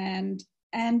exiles and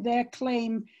their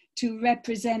claim to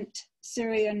represent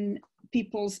Syrian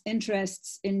people's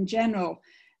interests in general.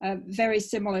 Very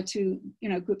similar to, you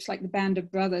know, groups like the Band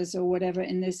of Brothers or whatever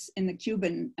in the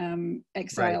Cuban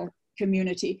exile. Right.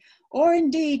 Community, or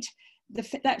indeed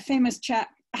that famous chap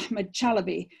Ahmed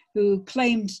Chalabi, who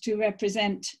claimed to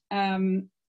represent the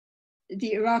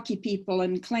Iraqi people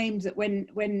and claimed that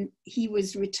when he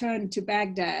was returned to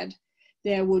Baghdad,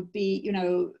 there would be, you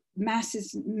know,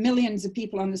 millions of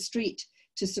people on the street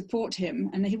to support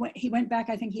him. And he went back.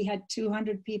 I think he had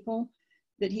 200 people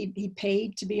that he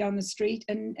paid to be on the street,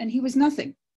 and he was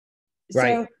nothing.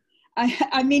 Right. So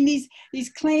I mean, these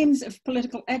claims of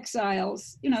political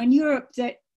exiles, you know, in Europe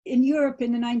in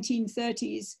the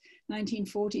 1930s,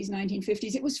 1940s,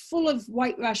 1950s, it was full of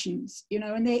white Russians, you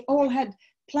know, and they all had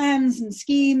plans and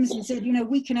schemes and said, you know,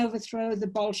 we can overthrow the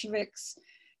Bolsheviks.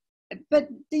 But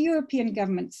the European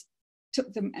governments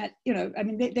took them at, you know, I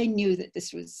mean, they knew that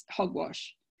this was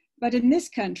hogwash. But in this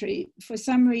country, for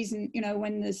some reason, you know,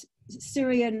 when the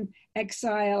Syrian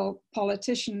exile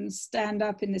politicians stand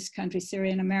up in this country,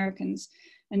 Syrian Americans,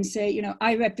 and say, you know,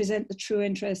 I represent the true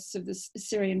interests of the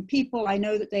Syrian people. I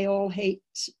know that they all hate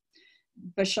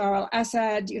Bashar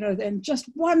al-Assad, you know, then just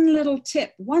one little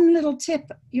tip,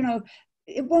 you know,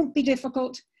 it won't be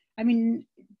difficult. I mean,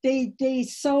 they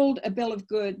sold a bill of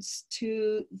goods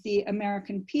to the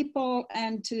American people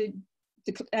and to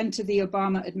the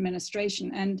Obama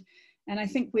administration, and I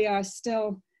think we are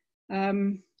still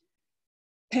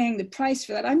paying the price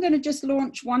for that. I'm going to just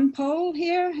launch one poll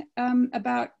here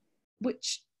about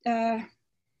which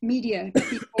media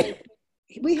people.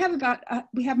 We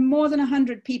have more than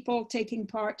 100 people taking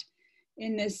part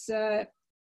in this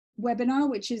webinar,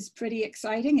 which is pretty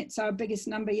exciting. It's our biggest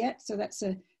number yet, so that's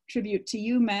a tribute to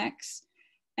you, Max.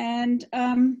 And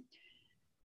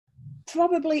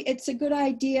probably it's a good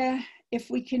idea if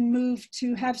we can move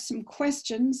to have some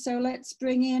questions. So let's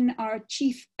bring in our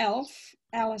chief elf,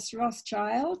 Alice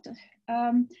Rothschild,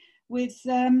 with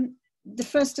the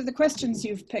first of the questions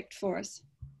you've picked for us.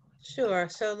 Sure.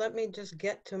 So let me just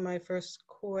get to my first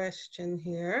question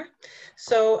here.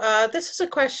 So this is a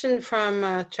question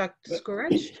from Chuck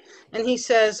Skurich, and he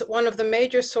says, one of the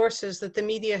major sources that the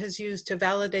media has used to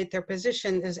validate their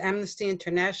position is Amnesty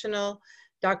International,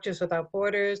 Doctors Without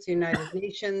Borders, the United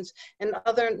Nations, and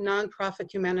other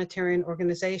nonprofit humanitarian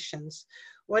organizations.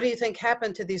 What do you think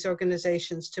happened to these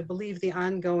organizations to believe the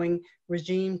ongoing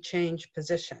regime change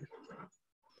position?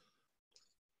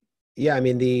 Yeah, I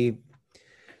mean, the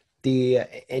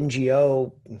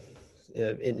NGO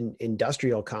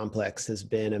industrial complex has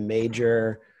been a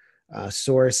major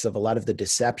source of a lot of the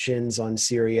deceptions on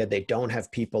Syria. They don't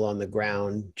have people on the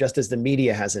ground, just as the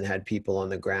media hasn't had people on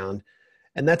the ground.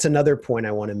 And that's another point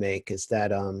I want to make, is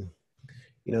that,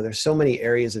 there's so many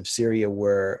areas of Syria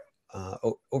were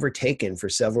overtaken for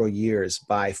several years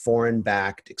by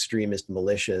foreign-backed extremist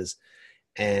militias.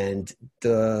 And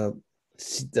the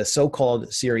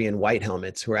so-called Syrian White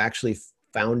Helmets, who are actually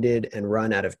founded and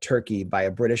run out of Turkey by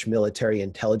a British military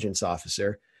intelligence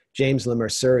officer, James Le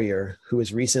Mercier, who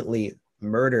was recently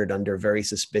murdered under very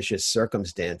suspicious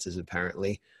circumstances,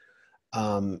 apparently.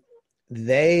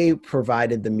 They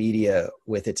provided the media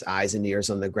with its eyes and ears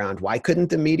on the ground. Why couldn't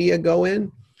the media go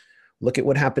in? Look at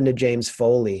what happened to James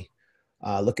Foley.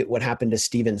 Look at what happened to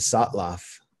Steven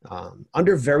Sotloff.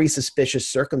 Under very suspicious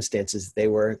circumstances, they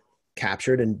were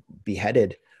captured and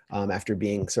beheaded after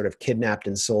being sort of kidnapped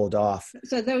and sold off.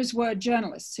 So those were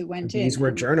journalists who went in. These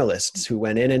were journalists who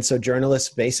went in. And so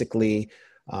journalists basically,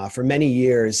 for many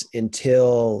years,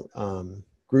 until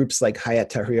groups like Hayat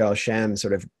Tahrir al-Sham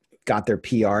sort of got their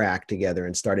PR act together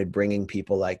and started bringing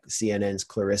people like CNN's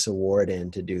Clarissa Ward in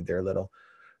to do their little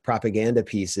propaganda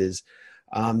pieces,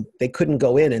 they couldn't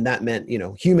go in. And that meant,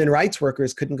 human rights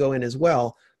workers couldn't go in as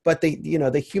well. But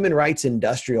the human rights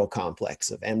industrial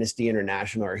complex of Amnesty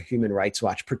International or Human Rights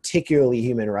Watch, particularly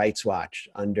Human Rights Watch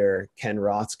under Ken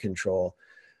Roth's control,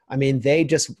 I mean, they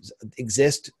just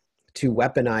exist to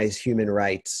weaponize human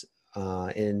rights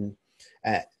as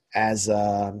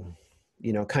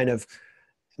kind of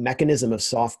mechanism of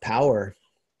soft power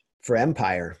for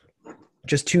empire.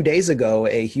 Just 2 days ago,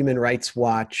 a Human Rights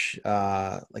Watch,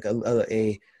 I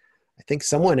think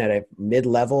someone at a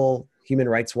mid-level Human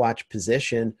Rights Watch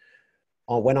position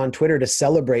went on Twitter to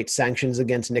celebrate sanctions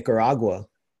against Nicaragua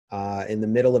in the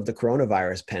middle of the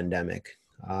coronavirus pandemic.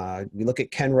 We look at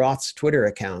Ken Roth's Twitter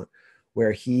account,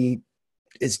 where he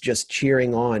is just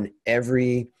cheering on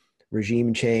every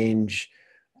regime change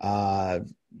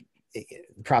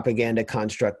propaganda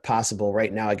construct possible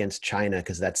right now against China,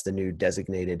 because that's the new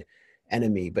designated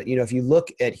enemy. But, if you look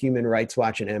at Human Rights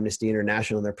Watch and Amnesty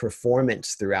International and their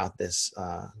performance throughout this,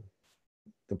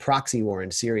 the proxy war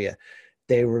in Syria,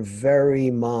 they were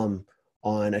very mum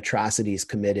on atrocities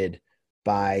committed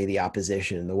by the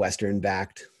opposition, the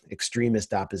Western-backed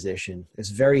extremist opposition. It's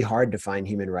very hard to find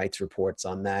human rights reports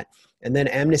on that. And then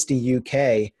Amnesty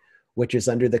UK, which is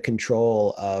under the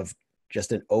control of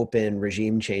just an open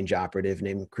regime change operative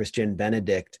named Christian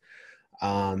Benedict,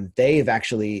 they've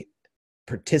actually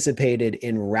participated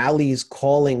in rallies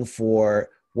calling for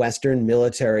Western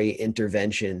military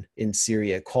intervention in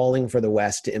Syria, calling for the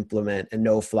West to implement a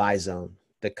no-fly zone,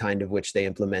 the kind of which they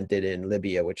implemented in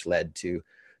Libya, which led to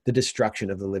the destruction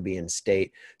of the Libyan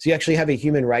state. So you actually have a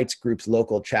human rights group's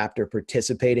local chapter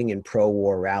participating in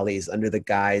pro-war rallies under the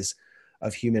guise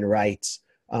of human rights.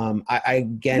 I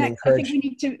again encourage. I think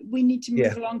we need to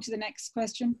move along to the next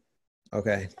question.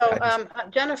 Okay. So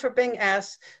Jennifer Bing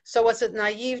asks, so was it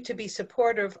naive to be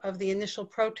supportive of the initial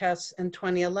protests in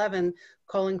 2011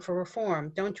 calling for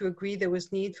reform? Don't you agree there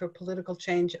was need for political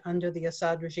change under the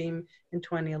Assad regime in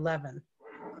 2011?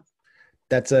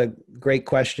 That's a great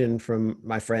question from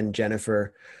my friend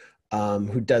Jennifer,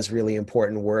 who does really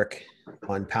important work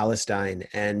on Palestine.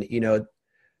 And,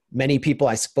 many people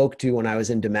I spoke to when I was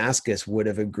in Damascus would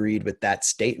have agreed with that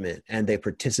statement, and they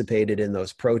participated in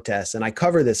those protests. And I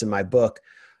cover this in my book.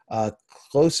 A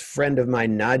close friend of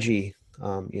mine, Naji,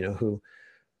 who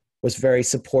was very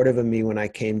supportive of me when I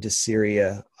came to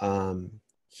Syria,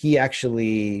 he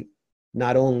actually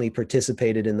not only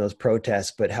participated in those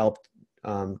protests, but helped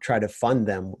try to fund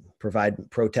them, provide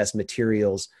protest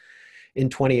materials. In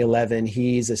 2011,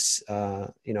 he's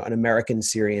an American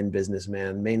Syrian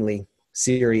businessman, mainly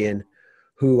Syrian,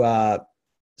 who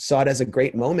saw it as a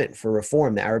great moment for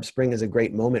reform. The Arab Spring is a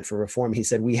great moment for reform. He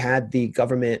said, we had the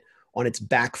government on its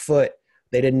back foot.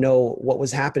 They didn't know what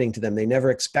was happening to them. They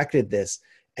never expected this,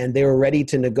 and they were ready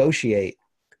to negotiate.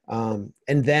 And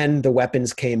then the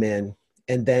weapons came in,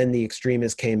 and then the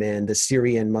extremists came in. The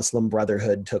Syrian Muslim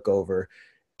Brotherhood took over,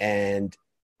 and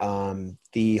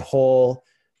the whole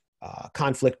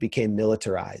conflict became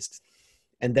militarized.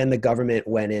 And then the government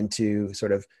went into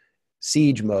sort of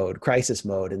siege mode, crisis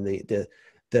mode, and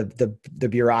the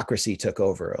bureaucracy took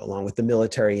over along with the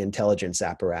military intelligence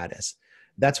apparatus.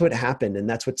 That's what happened. And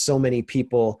that's what so many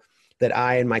people that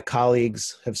I and my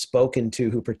colleagues have spoken to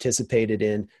who participated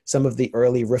in some of the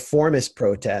early reformist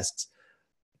protests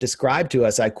described to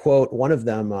us. I quote one of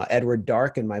them, Edward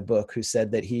Dark, in my book, who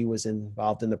said that he was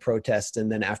involved in the protests.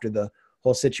 And then after the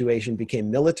whole situation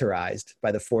became militarized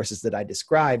by the forces that I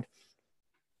described,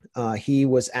 he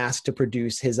was asked to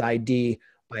produce his ID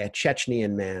by a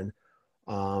Chechnyan man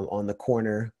on the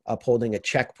corner upholding a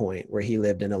checkpoint where he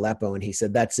lived in Aleppo. And he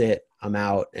said, "That's it, I'm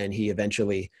out." And he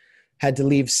eventually had to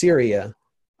leave Syria.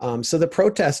 So the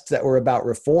protests that were about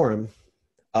reform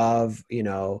of,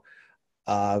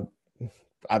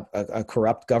 a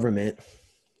corrupt government,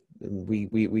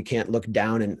 we can't look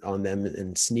down on them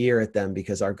and sneer at them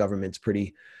because our government's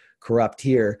pretty corrupt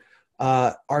here,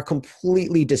 are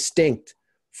completely distinct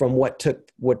from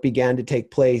what began to take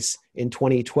place in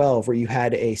 2012, where you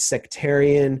had a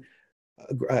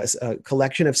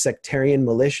collection of sectarian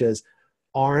militias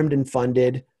armed and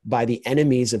funded by the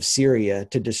enemies of Syria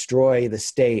to destroy the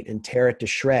state and tear it to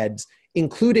shreds,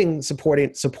 including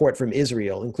support from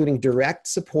Israel, including direct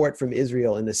support from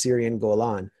Israel in the Syrian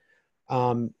Golan.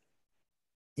 The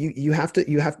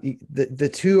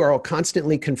two are all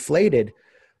constantly conflated,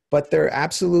 but they're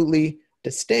absolutely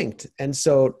distinct. And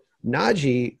so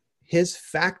Naji, his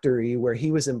factory where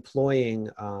he was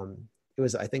employing, it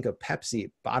was, I think, a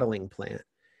Pepsi bottling plant.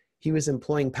 He was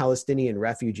employing Palestinian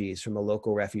refugees from a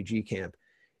local refugee camp.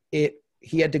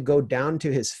 He had to go down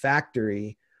to his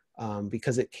factory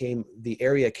because the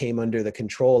area came under the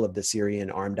control of the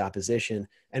Syrian armed opposition,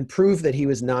 and prove that he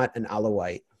was not an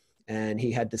Alawite. And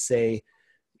he had to say,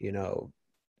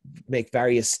 make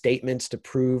various statements to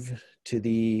prove to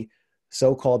the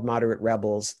so-called moderate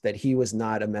rebels that he was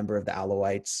not a member of the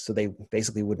Alawites, so they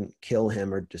basically wouldn't kill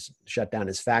him or just shut down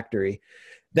his factory.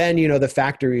 Then, the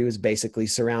factory was basically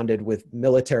surrounded with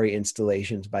military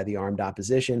installations by the armed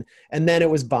opposition, and then it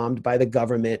was bombed by the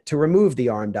government to remove the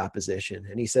armed opposition.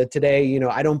 And he said, today,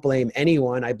 I don't blame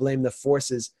anyone. I blame the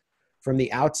forces from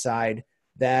the outside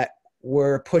that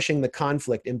were pushing the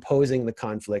conflict, imposing the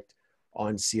conflict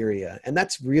on Syria. And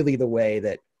that's really the way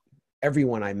that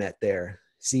everyone I met there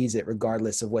sees it,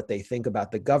 regardless of what they think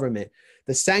about the government.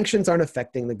 The sanctions aren't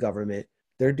affecting the government.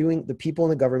 The people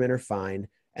in the government are fine,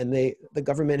 and the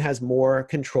government has more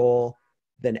control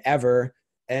than ever,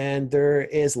 and there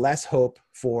is less hope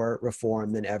for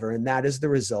reform than ever. And that is the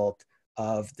result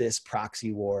of this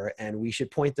proxy war. And we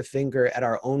should point the finger at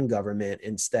our own government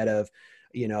instead of,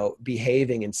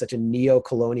 behaving in such a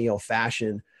neo-colonial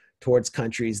fashion towards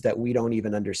countries that we don't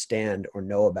even understand or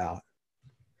know about.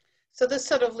 So this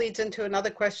sort of leads into another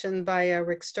question by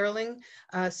Rick Sterling.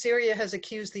 Syria has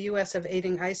accused the US of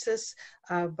aiding ISIS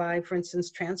by, for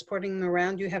instance, transporting them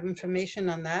around. Do you have information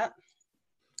on that?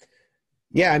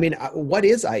 Yeah, what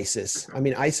is ISIS?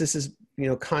 ISIS is,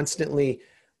 constantly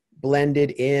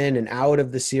blended in and out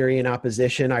of the Syrian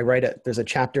opposition. There's a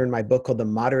chapter in my book called The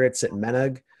Moderates at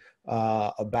Menag,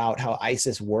 about how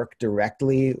ISIS worked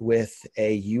directly with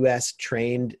a US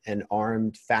trained and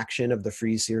armed faction of the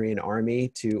Free Syrian Army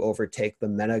to overtake the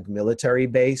Menag military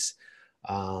base.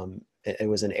 It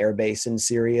was an air base in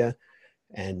Syria.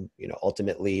 And,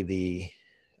 ultimately the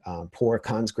poor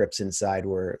conscripts inside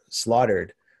were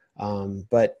slaughtered.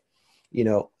 But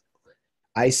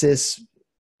ISIS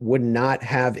would not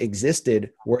have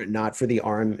existed were it not for the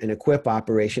arm and equip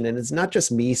operation. And it's not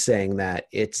just me saying that,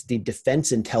 it's the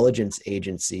Defense Intelligence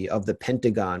Agency of the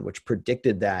Pentagon, which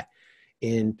predicted that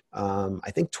in, I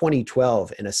think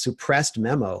 2012, in a suppressed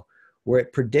memo, where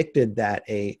it predicted that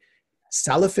a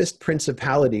Salafist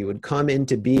principality would come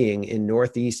into being in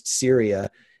northeast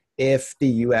Syria if the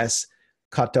US,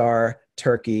 Qatar,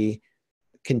 Turkey,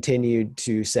 continued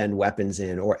to send weapons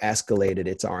in or escalated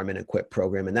its arm and equip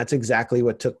program. And that's exactly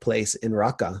what took place in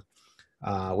Raqqa,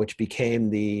 which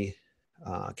became the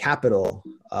capital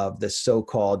of the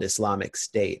so-called Islamic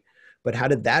State. But how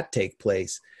did that take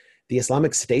place? The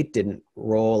Islamic State didn't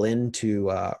roll into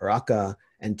Raqqa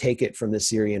and take it from the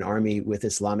Syrian army with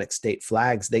Islamic State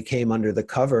flags. They came under the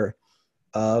cover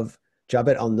of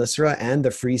Jabhat al-Nusra and the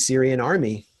Free Syrian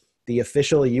Army, the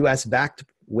official US-backed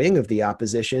wing of the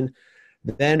opposition.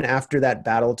 Then after that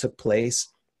battle took place,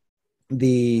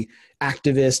 the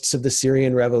activists of the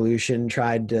Syrian revolution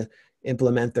tried to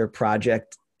implement their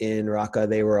project in Raqqa.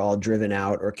 They were all driven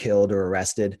out or killed or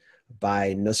arrested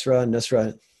by Nusra.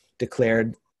 Nusra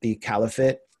declared the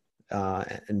caliphate,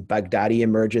 and Baghdadi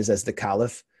emerges as the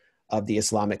caliph of the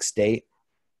Islamic State.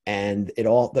 And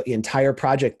the entire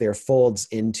project there folds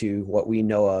into what we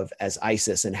know of as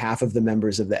ISIS. And half of the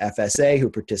members of the FSA who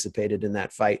participated in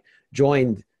that fight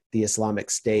joined the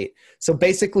Islamic State. So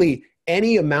basically,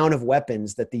 any amount of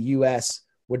weapons that the US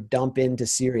would dump into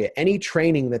Syria, any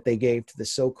training that they gave to the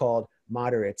so-called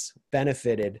moderates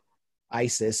benefited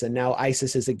ISIS. And now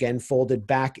ISIS is again folded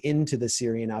back into the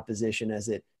Syrian opposition as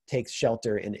it takes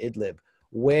shelter in Idlib.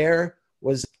 Where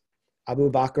was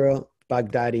Abu Bakr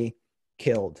al-Baghdadi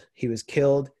killed? He was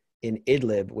killed in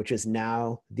Idlib, which is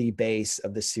now the base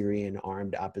of the Syrian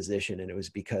armed opposition. And it was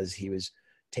because he was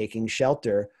taking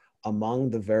shelter among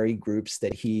the very groups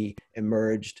that he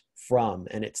emerged from.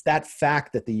 And it's that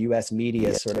fact that the US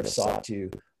media sort of sought to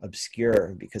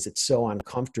obscure because it's so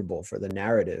uncomfortable for the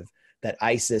narrative that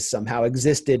ISIS somehow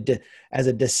existed as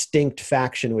a distinct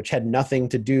faction, which had nothing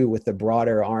to do with the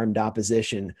broader armed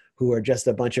opposition, who are just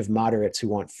a bunch of moderates who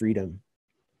want freedom.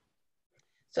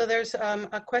 So there's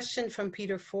a question from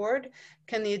Peter Ford.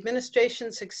 Can the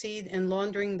administration succeed in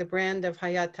laundering the brand of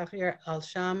Hayat Tahrir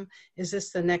al-Sham? Is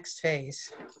this the next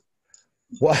phase?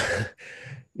 Well,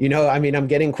 I'm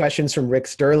getting questions from Rick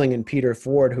Sterling and Peter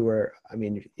Ford, who are,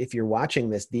 if you're watching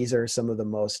this, these are some of the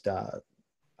most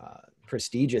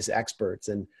prestigious experts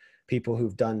and people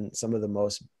who've done some of the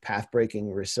most path-breaking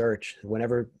research.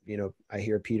 Whenever, I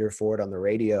hear Peter Ford on the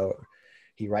radio,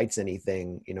 he writes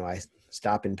anything, I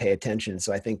stop and pay attention.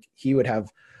 So I think he would have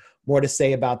more to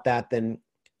say about that than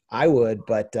I would.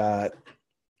 But, the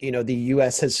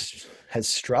U.S. has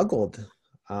struggled,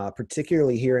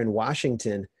 particularly here in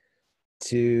Washington,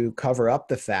 to cover up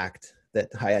the fact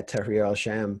that Hayat Tahrir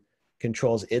al-Sham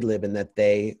controls Idlib and that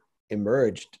they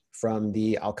emerged from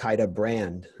the Al-Qaeda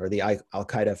brand or the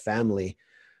Al-Qaeda family.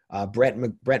 Brett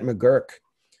McGurk,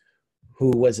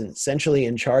 who was essentially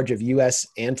in charge of U.S.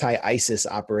 anti-ISIS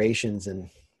operations and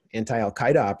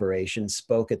anti-Al-Qaeda operations,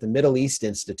 spoke at the Middle East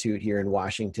Institute here in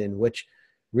Washington, which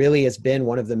really has been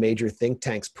one of the major think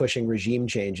tanks pushing regime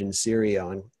change in Syria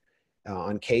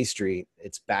on K Street.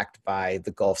 It's backed by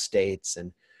the Gulf states,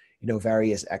 and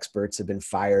various experts have been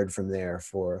fired from there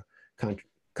for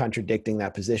contradicting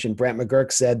that position. Brent McGurk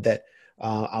said that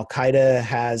Al-Qaeda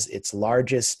has its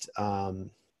largest,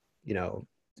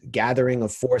 gathering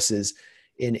of forces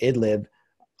in Idlib.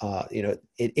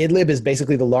 Idlib is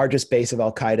basically the largest base of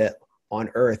Al-Qaeda on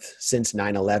earth since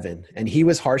 9/11. And he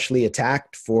was harshly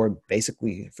attacked for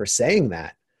saying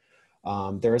that.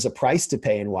 There is a price to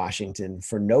pay in Washington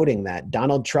for noting that.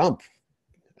 Donald Trump,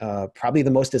 probably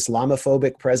the most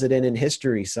Islamophobic president in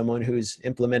history, someone who's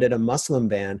implemented a Muslim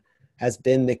ban, has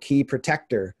been the key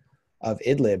protector of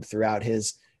Idlib throughout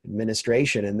his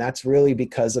administration. And that's really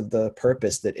because of the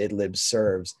purpose that Idlib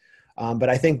serves. But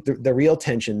I think the real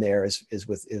tension there is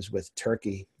with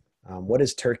Turkey. What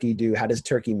does Turkey do? How does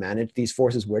Turkey manage these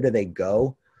forces? Where do they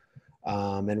go?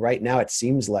 And right now it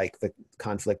seems like the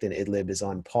conflict in Idlib is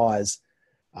on pause.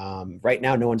 Right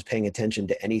now, no one's paying attention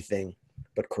to anything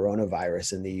but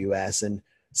coronavirus in the US. And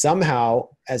somehow,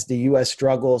 as the US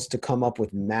struggles to come up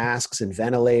with masks and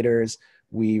ventilators,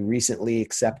 we recently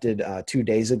accepted 2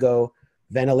 days ago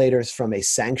ventilators from a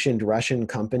sanctioned Russian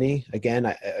company. Again,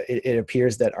 it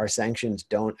appears that our sanctions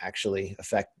don't actually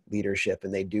affect leadership,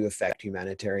 and they do affect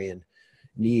humanitarian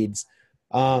needs.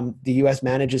 The US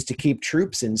manages to keep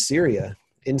troops in Syria,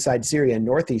 inside Syria,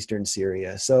 northeastern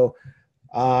Syria. So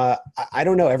I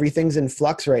don't know, everything's in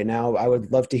flux right now. I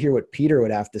would love to hear what Peter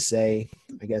would have to say,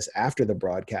 I guess, after the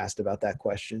broadcast about that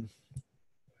question.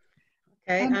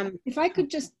 Okay. If I could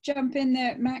just jump in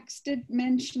there, Max did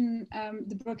mention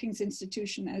the Brookings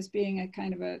Institution as being a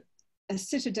kind of a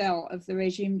citadel of the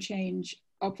regime change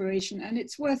operation. And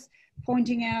it's worth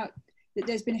pointing out that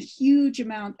there's been a huge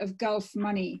amount of Gulf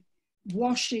money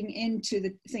washing into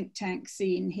the think tank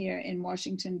scene here in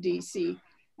Washington, D.C.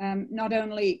 Not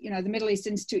only, the Middle East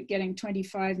Institute getting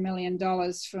 $25 million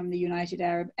from the United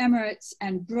Arab Emirates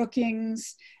and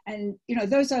Brookings, and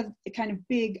those are the kind of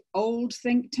big old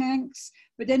think tanks.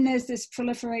 But then there's this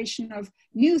proliferation of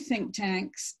new think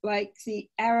tanks like the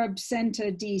Arab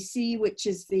Center DC, which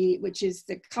is the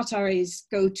Qataris'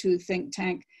 go-to think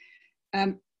tank,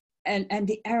 and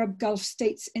the Arab Gulf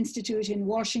States Institute in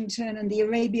Washington, and the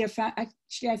Arabia,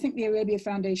 actually I think the Arabia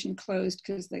Foundation closed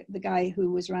because the guy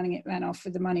who was running it ran off for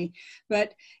the money.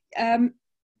 But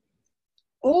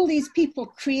all these people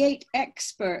create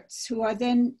experts who are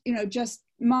then, just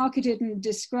marketed and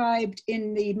described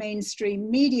in the mainstream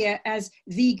media as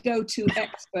the go-to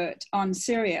expert on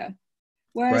Syria.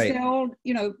 Whereas they're all,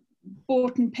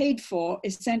 bought and paid for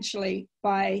essentially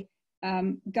by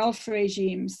Gulf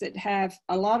regimes that have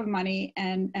a lot of money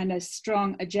and a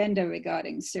strong agenda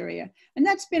regarding Syria. And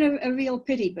that's been a real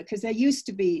pity, because there used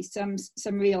to be some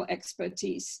real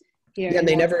expertise here. Yeah, and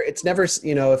it's never,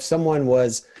 if someone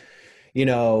was,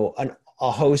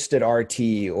 a host at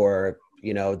RT, or,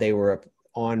 they were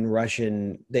on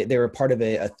Russian, they were part of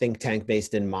a think tank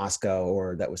based in Moscow,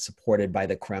 or that was supported by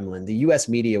the Kremlin, the US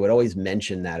media would always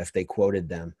mention that if they quoted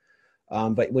them.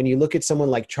 But when you look at someone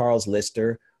like Charles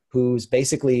Lister, who's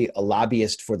basically a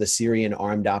lobbyist for the Syrian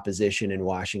armed opposition in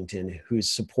Washington,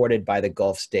 who's supported by the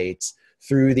Gulf states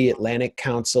through the Atlantic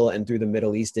Council and through the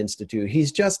Middle East Institute,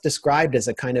 he's just described as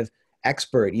a kind of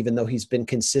expert, even though he's been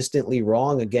consistently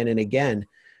wrong again and again.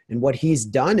 And what he's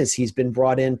done is he's been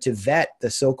brought in to vet the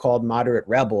so-called moderate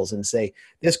rebels and say,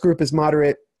 this group is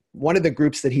moderate. One of the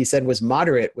groups that he said was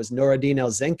moderate was Nouraddin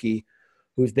al-Zenki,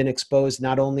 who's been exposed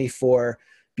not only for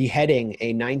beheading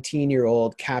a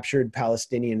 19-year-old captured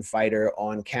Palestinian fighter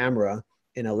on camera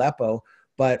in Aleppo,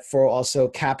 but for also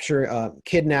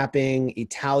kidnapping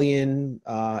Italian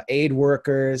aid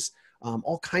workers,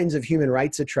 all kinds of human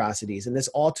rights atrocities. And this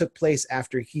all took place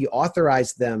after he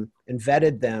authorized them and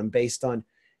vetted them based on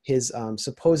his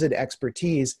supposed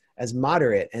expertise as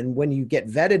moderate. And when you get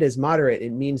vetted as moderate,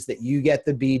 it means that you get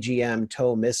the BGM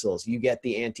TOW missiles, you get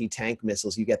the anti-tank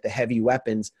missiles, you get the heavy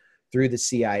weapons through the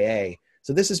CIA.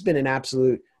 So this has been an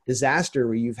absolute disaster,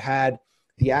 where you've had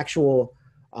the actual,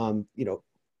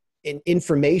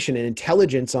 information and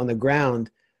intelligence on the ground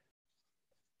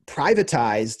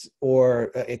privatized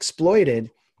or exploited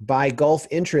by Gulf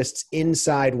interests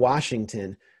inside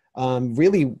Washington.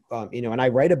 And I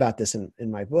write about this in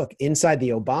my book. Inside the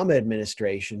Obama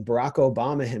administration, Barack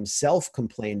Obama himself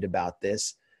complained about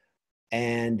this,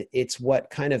 and it's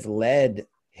what kind of led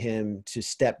him to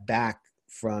step back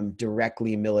from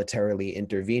directly militarily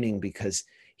intervening, because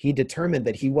he determined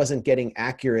that he wasn't getting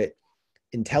accurate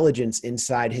intelligence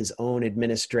inside his own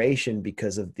administration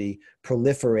because of the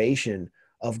proliferation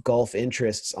of Gulf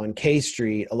interests on K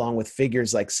Street, along with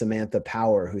figures like Samantha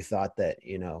Power, who thought that,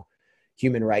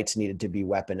 human rights needed to be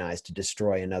weaponized to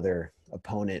destroy another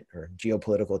opponent or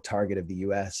geopolitical target of the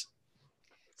US.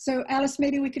 So Alice,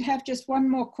 maybe we could have just one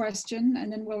more question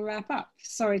and then we'll wrap up.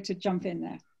 Sorry to jump in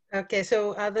there. Okay,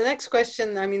 so the next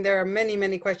question, there are many,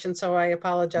 many questions, so I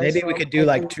apologize. Maybe we could do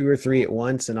like 2 or 3 at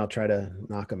once, and I'll try to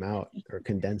knock them out or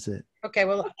condense it. Okay,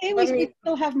 well, we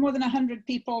still have more than 100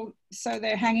 people, so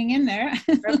they're hanging in there.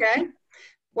 Okay,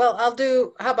 well,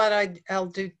 how about I'll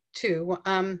do 2.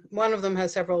 One of them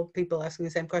has several people asking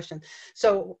the same question.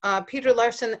 So Peter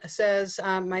Larson says,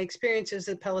 my experience is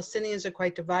that Palestinians are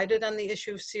quite divided on the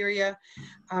issue of Syria.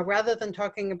 Rather than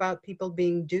talking about people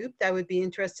being duped, I would be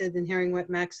interested in hearing what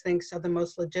Max thinks are the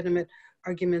most legitimate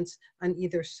arguments on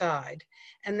either side.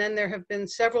 And then there have been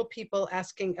several people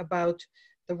asking about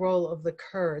the role of the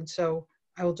Kurds. So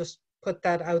I will just put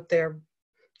that out there.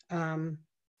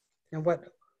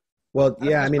 Well,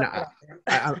 yeah,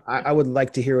 I would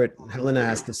like to hear what Helena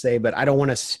has to say, but I don't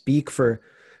want to speak for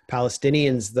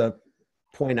Palestinians. The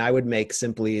point I would make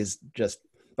simply is just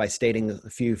by stating a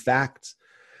few facts,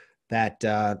 that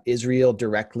Israel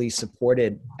directly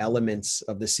supported elements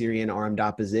of the Syrian armed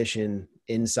opposition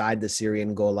inside the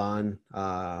Syrian Golan,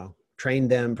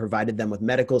 trained them, provided them with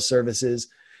medical services.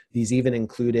 These even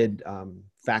included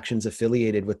factions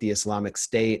affiliated with the Islamic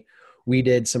State. We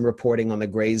did some reporting on the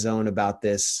Gray Zone about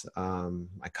this.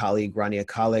 My colleague Rania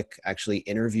Khalek actually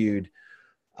interviewed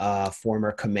a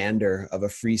former commander of a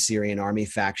Free Syrian Army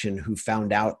faction who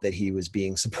found out that he was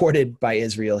being supported by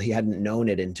Israel. He hadn't known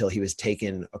it until he was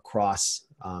taken across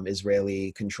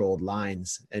Israeli-controlled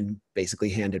lines and basically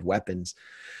handed weapons.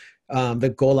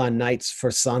 The Golan Knights for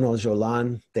Sano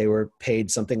Jolan, they were paid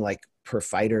something like per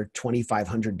fighter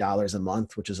 $2,500 a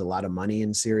month, which is a lot of money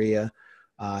in Syria,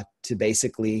 to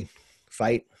basically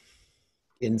fight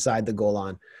inside the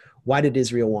Golan. Why did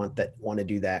Israel want to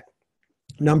do that?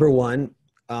 Number one,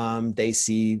 they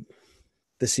see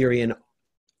the Syrian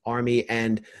army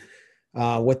and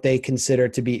what they consider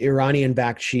to be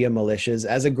Iranian-backed Shia militias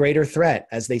as a greater threat,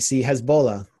 as they see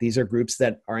Hezbollah. These are groups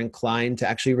that are inclined to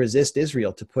actually resist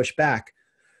Israel, to push back.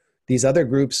 These other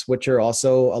groups, which are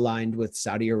also aligned with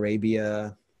Saudi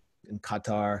Arabia and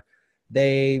Qatar,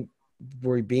 they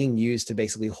were being used to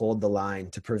basically hold the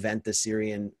line to prevent the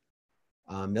Syrian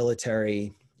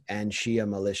military and Shia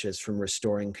militias from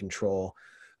restoring control.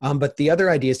 But the other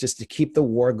idea is just to keep the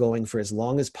war going for as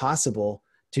long as possible,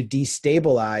 to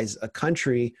destabilize a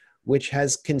country which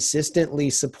has consistently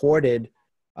supported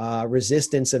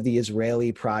resistance of the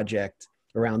Israeli project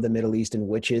around the Middle East, and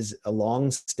which is a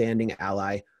long-standing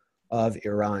ally of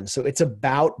Iran. So it's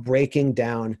about breaking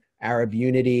down Arab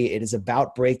unity. It is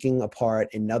about breaking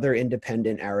apart another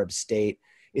independent Arab state.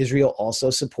 Israel also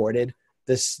supported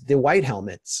the White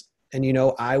Helmets. And, you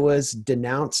know, I was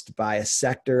denounced by a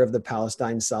sector of the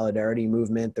Palestine Solidarity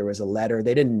Movement. There was a letter.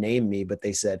 They didn't name me, but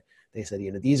they said,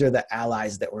 you know, these are the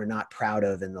allies that we're not proud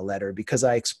of in the letter, because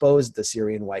I exposed the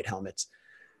Syrian White Helmets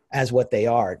as what they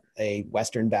are, a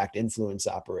Western-backed influence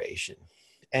operation.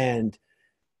 And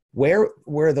where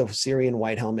were the Syrian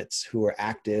White Helmets who were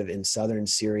active in southern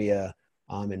Syria,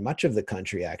 and much of the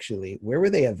country actually, where were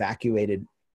they evacuated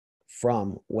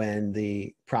from when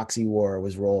the proxy war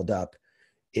was rolled up?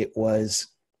 It was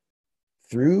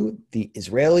through the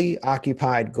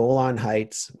Israeli-occupied Golan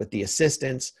Heights with the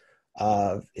assistance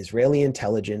of Israeli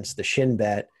intelligence, the Shin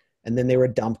Bet, and then they were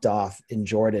dumped off in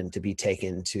Jordan to be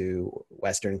taken to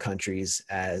Western countries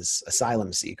as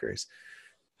asylum seekers.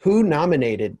 Who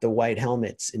nominated the White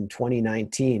Helmets in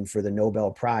 2019 for the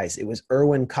Nobel Prize? It was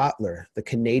Erwin Kotler, the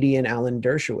Canadian Alan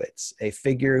Dershowitz, a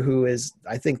figure who is,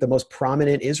 I think, the most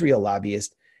prominent Israel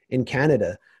lobbyist in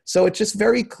Canada. So it's just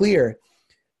very clear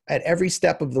at every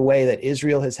step of the way that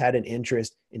Israel has had an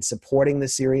interest in supporting the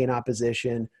Syrian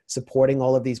opposition, supporting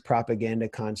all of these propaganda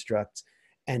constructs,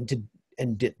 and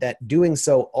that doing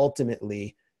so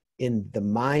ultimately in the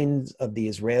minds of the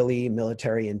Israeli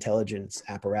military intelligence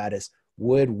apparatus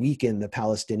would weaken the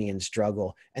Palestinian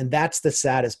struggle. And that's the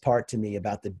saddest part to me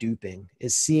about the duping,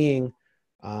 is seeing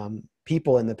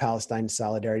people in the Palestine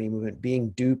Solidarity Movement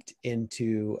being duped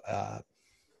into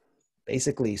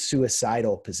basically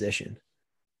suicidal position.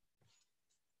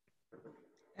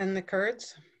 And the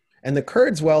Kurds? And the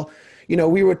Kurds, well, you know,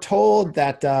 we were told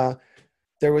that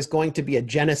there was going to be a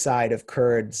genocide of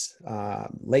Kurds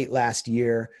late last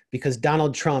year because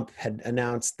Donald Trump had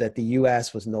announced that the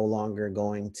US was no longer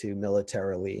going to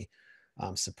militarily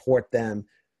support them.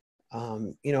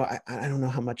 You know, I don't know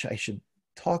how much I should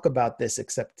talk about this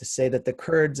except to say that the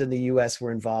Kurds and the US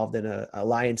were involved in an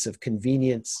alliance of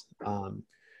convenience.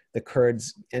 The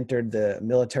Kurds entered the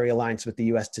military alliance with the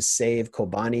US to save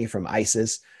Kobani from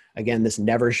ISIS. Again, this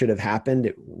never should have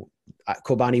happened.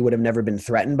 Kobani would have never been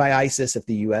threatened by ISIS if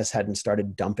the US hadn't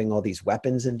started dumping all these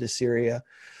weapons into Syria.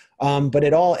 But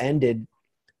it all ended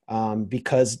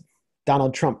because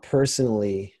Donald Trump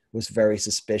personally was very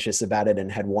suspicious about it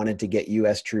and had wanted to get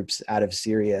US troops out of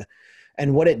Syria.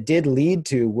 And what it did lead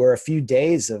to were a few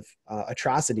days of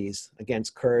atrocities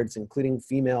against Kurds, including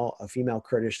a female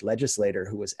Kurdish legislator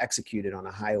who was executed on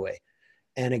a highway.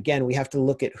 And again, we have to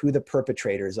look at who the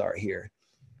perpetrators are here.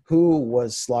 Who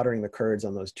was slaughtering the Kurds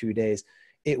on those 2 days?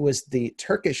 It was the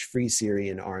Turkish Free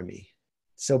Syrian Army.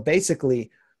 So basically,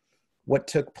 what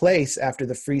took place after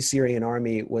the Free Syrian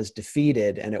Army was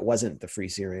defeated, and it wasn't the Free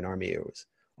Syrian Army, it was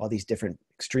all these different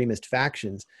extremist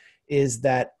factions, is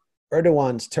that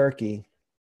Erdogan's Turkey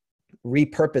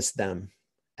repurposed them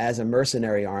as a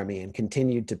mercenary army and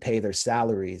continued to pay their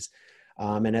salaries.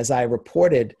 And as I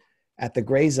reported at the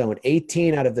Gray Zone,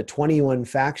 18 out of the 21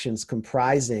 factions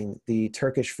comprising the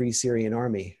Turkish Free Syrian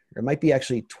Army, or it might be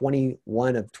actually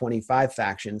 21 of 25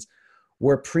 factions,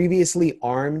 were previously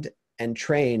armed and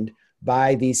trained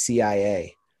by the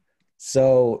CIA.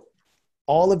 So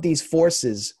all of these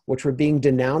forces, which were being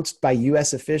denounced by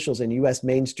US officials and US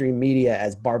mainstream media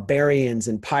as barbarians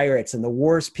and pirates and the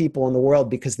worst people in the world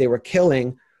because they were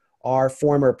killing our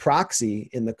former proxy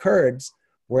in the Kurds,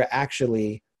 were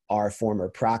actually our former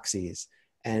proxies.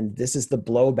 And this is the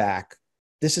blowback.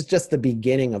 This is just the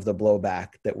beginning of the blowback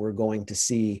that we're going to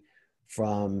see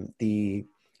from the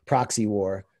proxy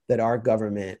war that our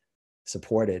government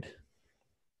supported.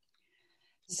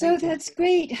 So that's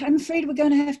great. I'm afraid we're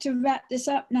going to have to wrap this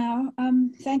up now.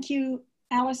 Thank you,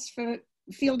 Alice, for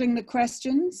fielding the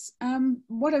questions.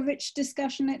 What a rich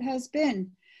discussion it has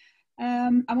been.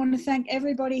 I want to thank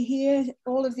everybody here,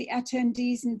 all of the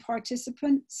attendees and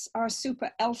participants, our super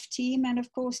ELF team, and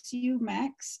of course you,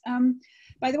 Max.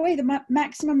 By the way, the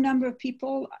maximum number of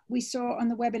people we saw on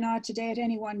the webinar today at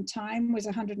any one time was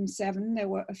 107. There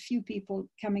were a few people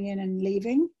coming in and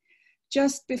leaving.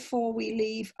 Just before we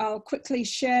leave, I'll quickly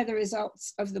share the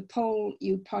results of the poll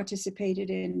you participated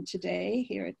in today.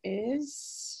 Here it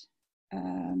is.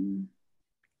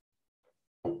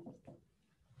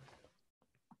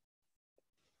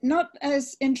 Not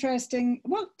as interesting,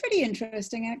 well, pretty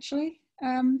interesting actually.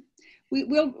 We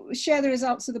will share the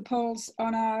results of the polls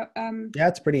on our yeah,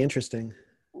 it's pretty interesting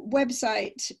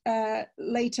website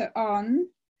later on.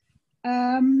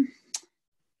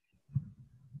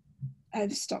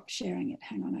 I've stopped sharing it.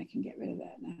 Hang on, I can get rid of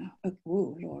that now.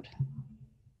 Oh, Lord.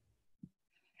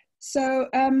 So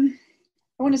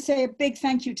I want to say a big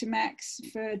thank you to Max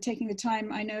for taking the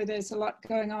time. I know there's a lot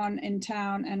going on in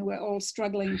town and we're all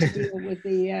struggling to deal with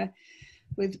the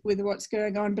with what's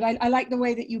going on. But I like the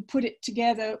way that you put it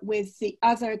together with the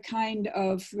other kind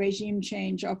of regime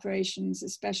change operations,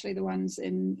 especially the ones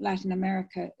in Latin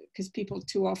America, because people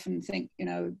too often think, you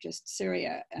know, just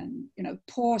Syria and, you know,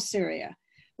 poor Syria.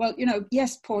 Well, you know,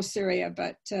 yes, poor Syria,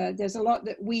 but there's a lot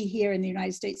that we here in the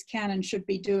United States can and should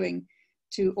be doing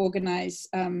to organize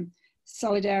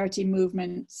solidarity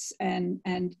movements and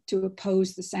to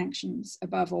oppose the sanctions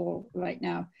above all right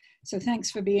now. So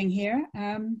thanks for being here.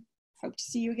 Hope to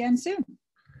see you again soon.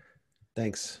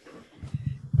 Thanks.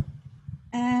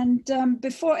 And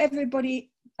before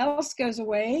everybody else goes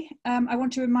away, I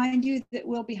want to remind you that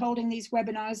we'll be holding these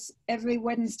webinars every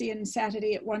Wednesday and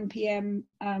Saturday at 1 p.m.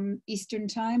 Eastern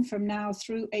Time from now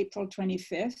through April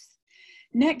 25th.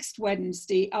 Next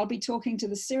Wednesday, I'll be talking to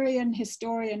the Syrian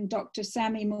historian, Dr.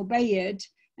 Sami Mubayed,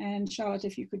 and Charlotte,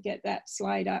 if you could get that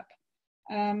slide up.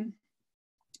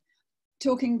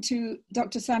 Talking to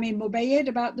Dr. Sami Mubayed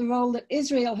about the role that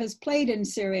Israel has played in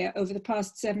Syria over the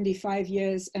past 75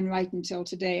 years and right until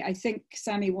today. I think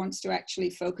Sami wants to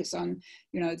actually focus on,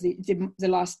 you know, the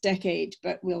last decade,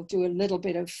 but we'll do a little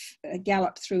bit of a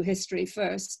gallop through history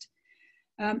first.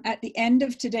 At the end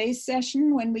of today's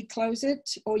session, when we close it,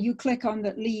 or you click on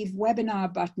the Leave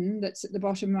Webinar button that's at the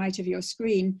bottom right of your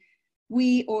screen,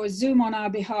 we or Zoom on our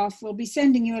behalf will be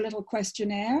sending you a little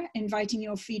questionnaire, inviting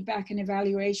your feedback and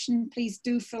evaluation. Please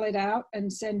do fill it out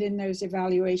and send in those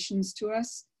evaluations to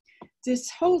us.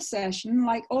 This whole session,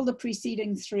 like all the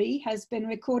preceding three, has been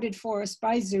recorded for us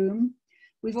by Zoom.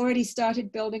 We've already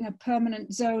started building a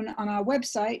permanent zone on our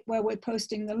website where we're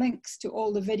posting the links to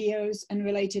all the videos and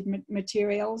related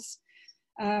materials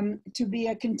to be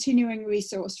a continuing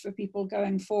resource for people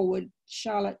going forward.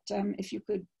 Charlotte, if you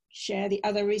could share the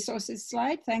other resources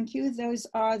slide. Thank you. Those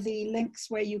are the links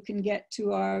where you can get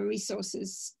to our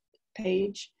resources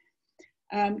page.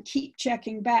 Keep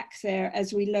checking back there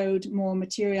as we load more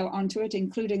material onto it,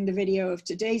 including the video of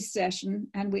today's session.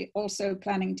 And we're also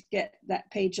planning to get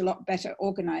that page a lot better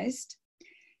organized.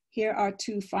 Here are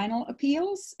two final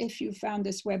appeals. If you found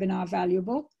this webinar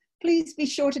valuable, please be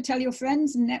sure to tell your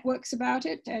friends and networks about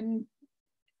it, and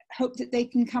hope that they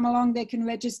can come along, they can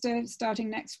register starting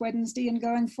next Wednesday and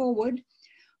going forward.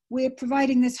 We're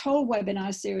providing this whole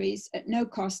webinar series at no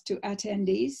cost to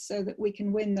attendees so that we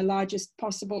can win the largest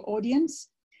possible audience.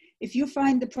 If you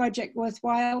find the project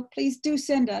worthwhile, please do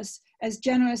send us as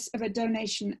generous of a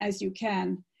donation as you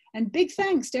can. And big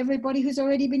thanks to everybody who's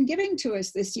already been giving to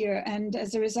us this year and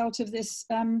as a result of this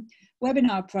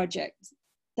webinar project.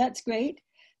 That's great.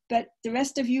 But the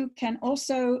rest of you can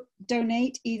also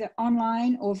donate either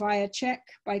online or via check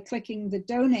by clicking the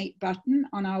donate button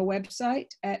on our website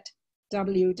at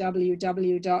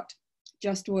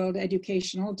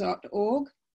www.justworldeducational.org.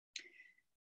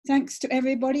 Thanks to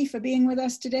everybody for being with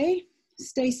us today.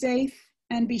 Stay safe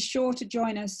and be sure to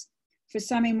join us for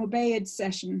Sami Mubayed's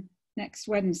session next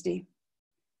Wednesday.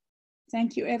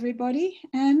 Thank you, everybody,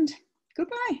 and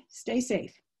goodbye. Stay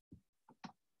safe.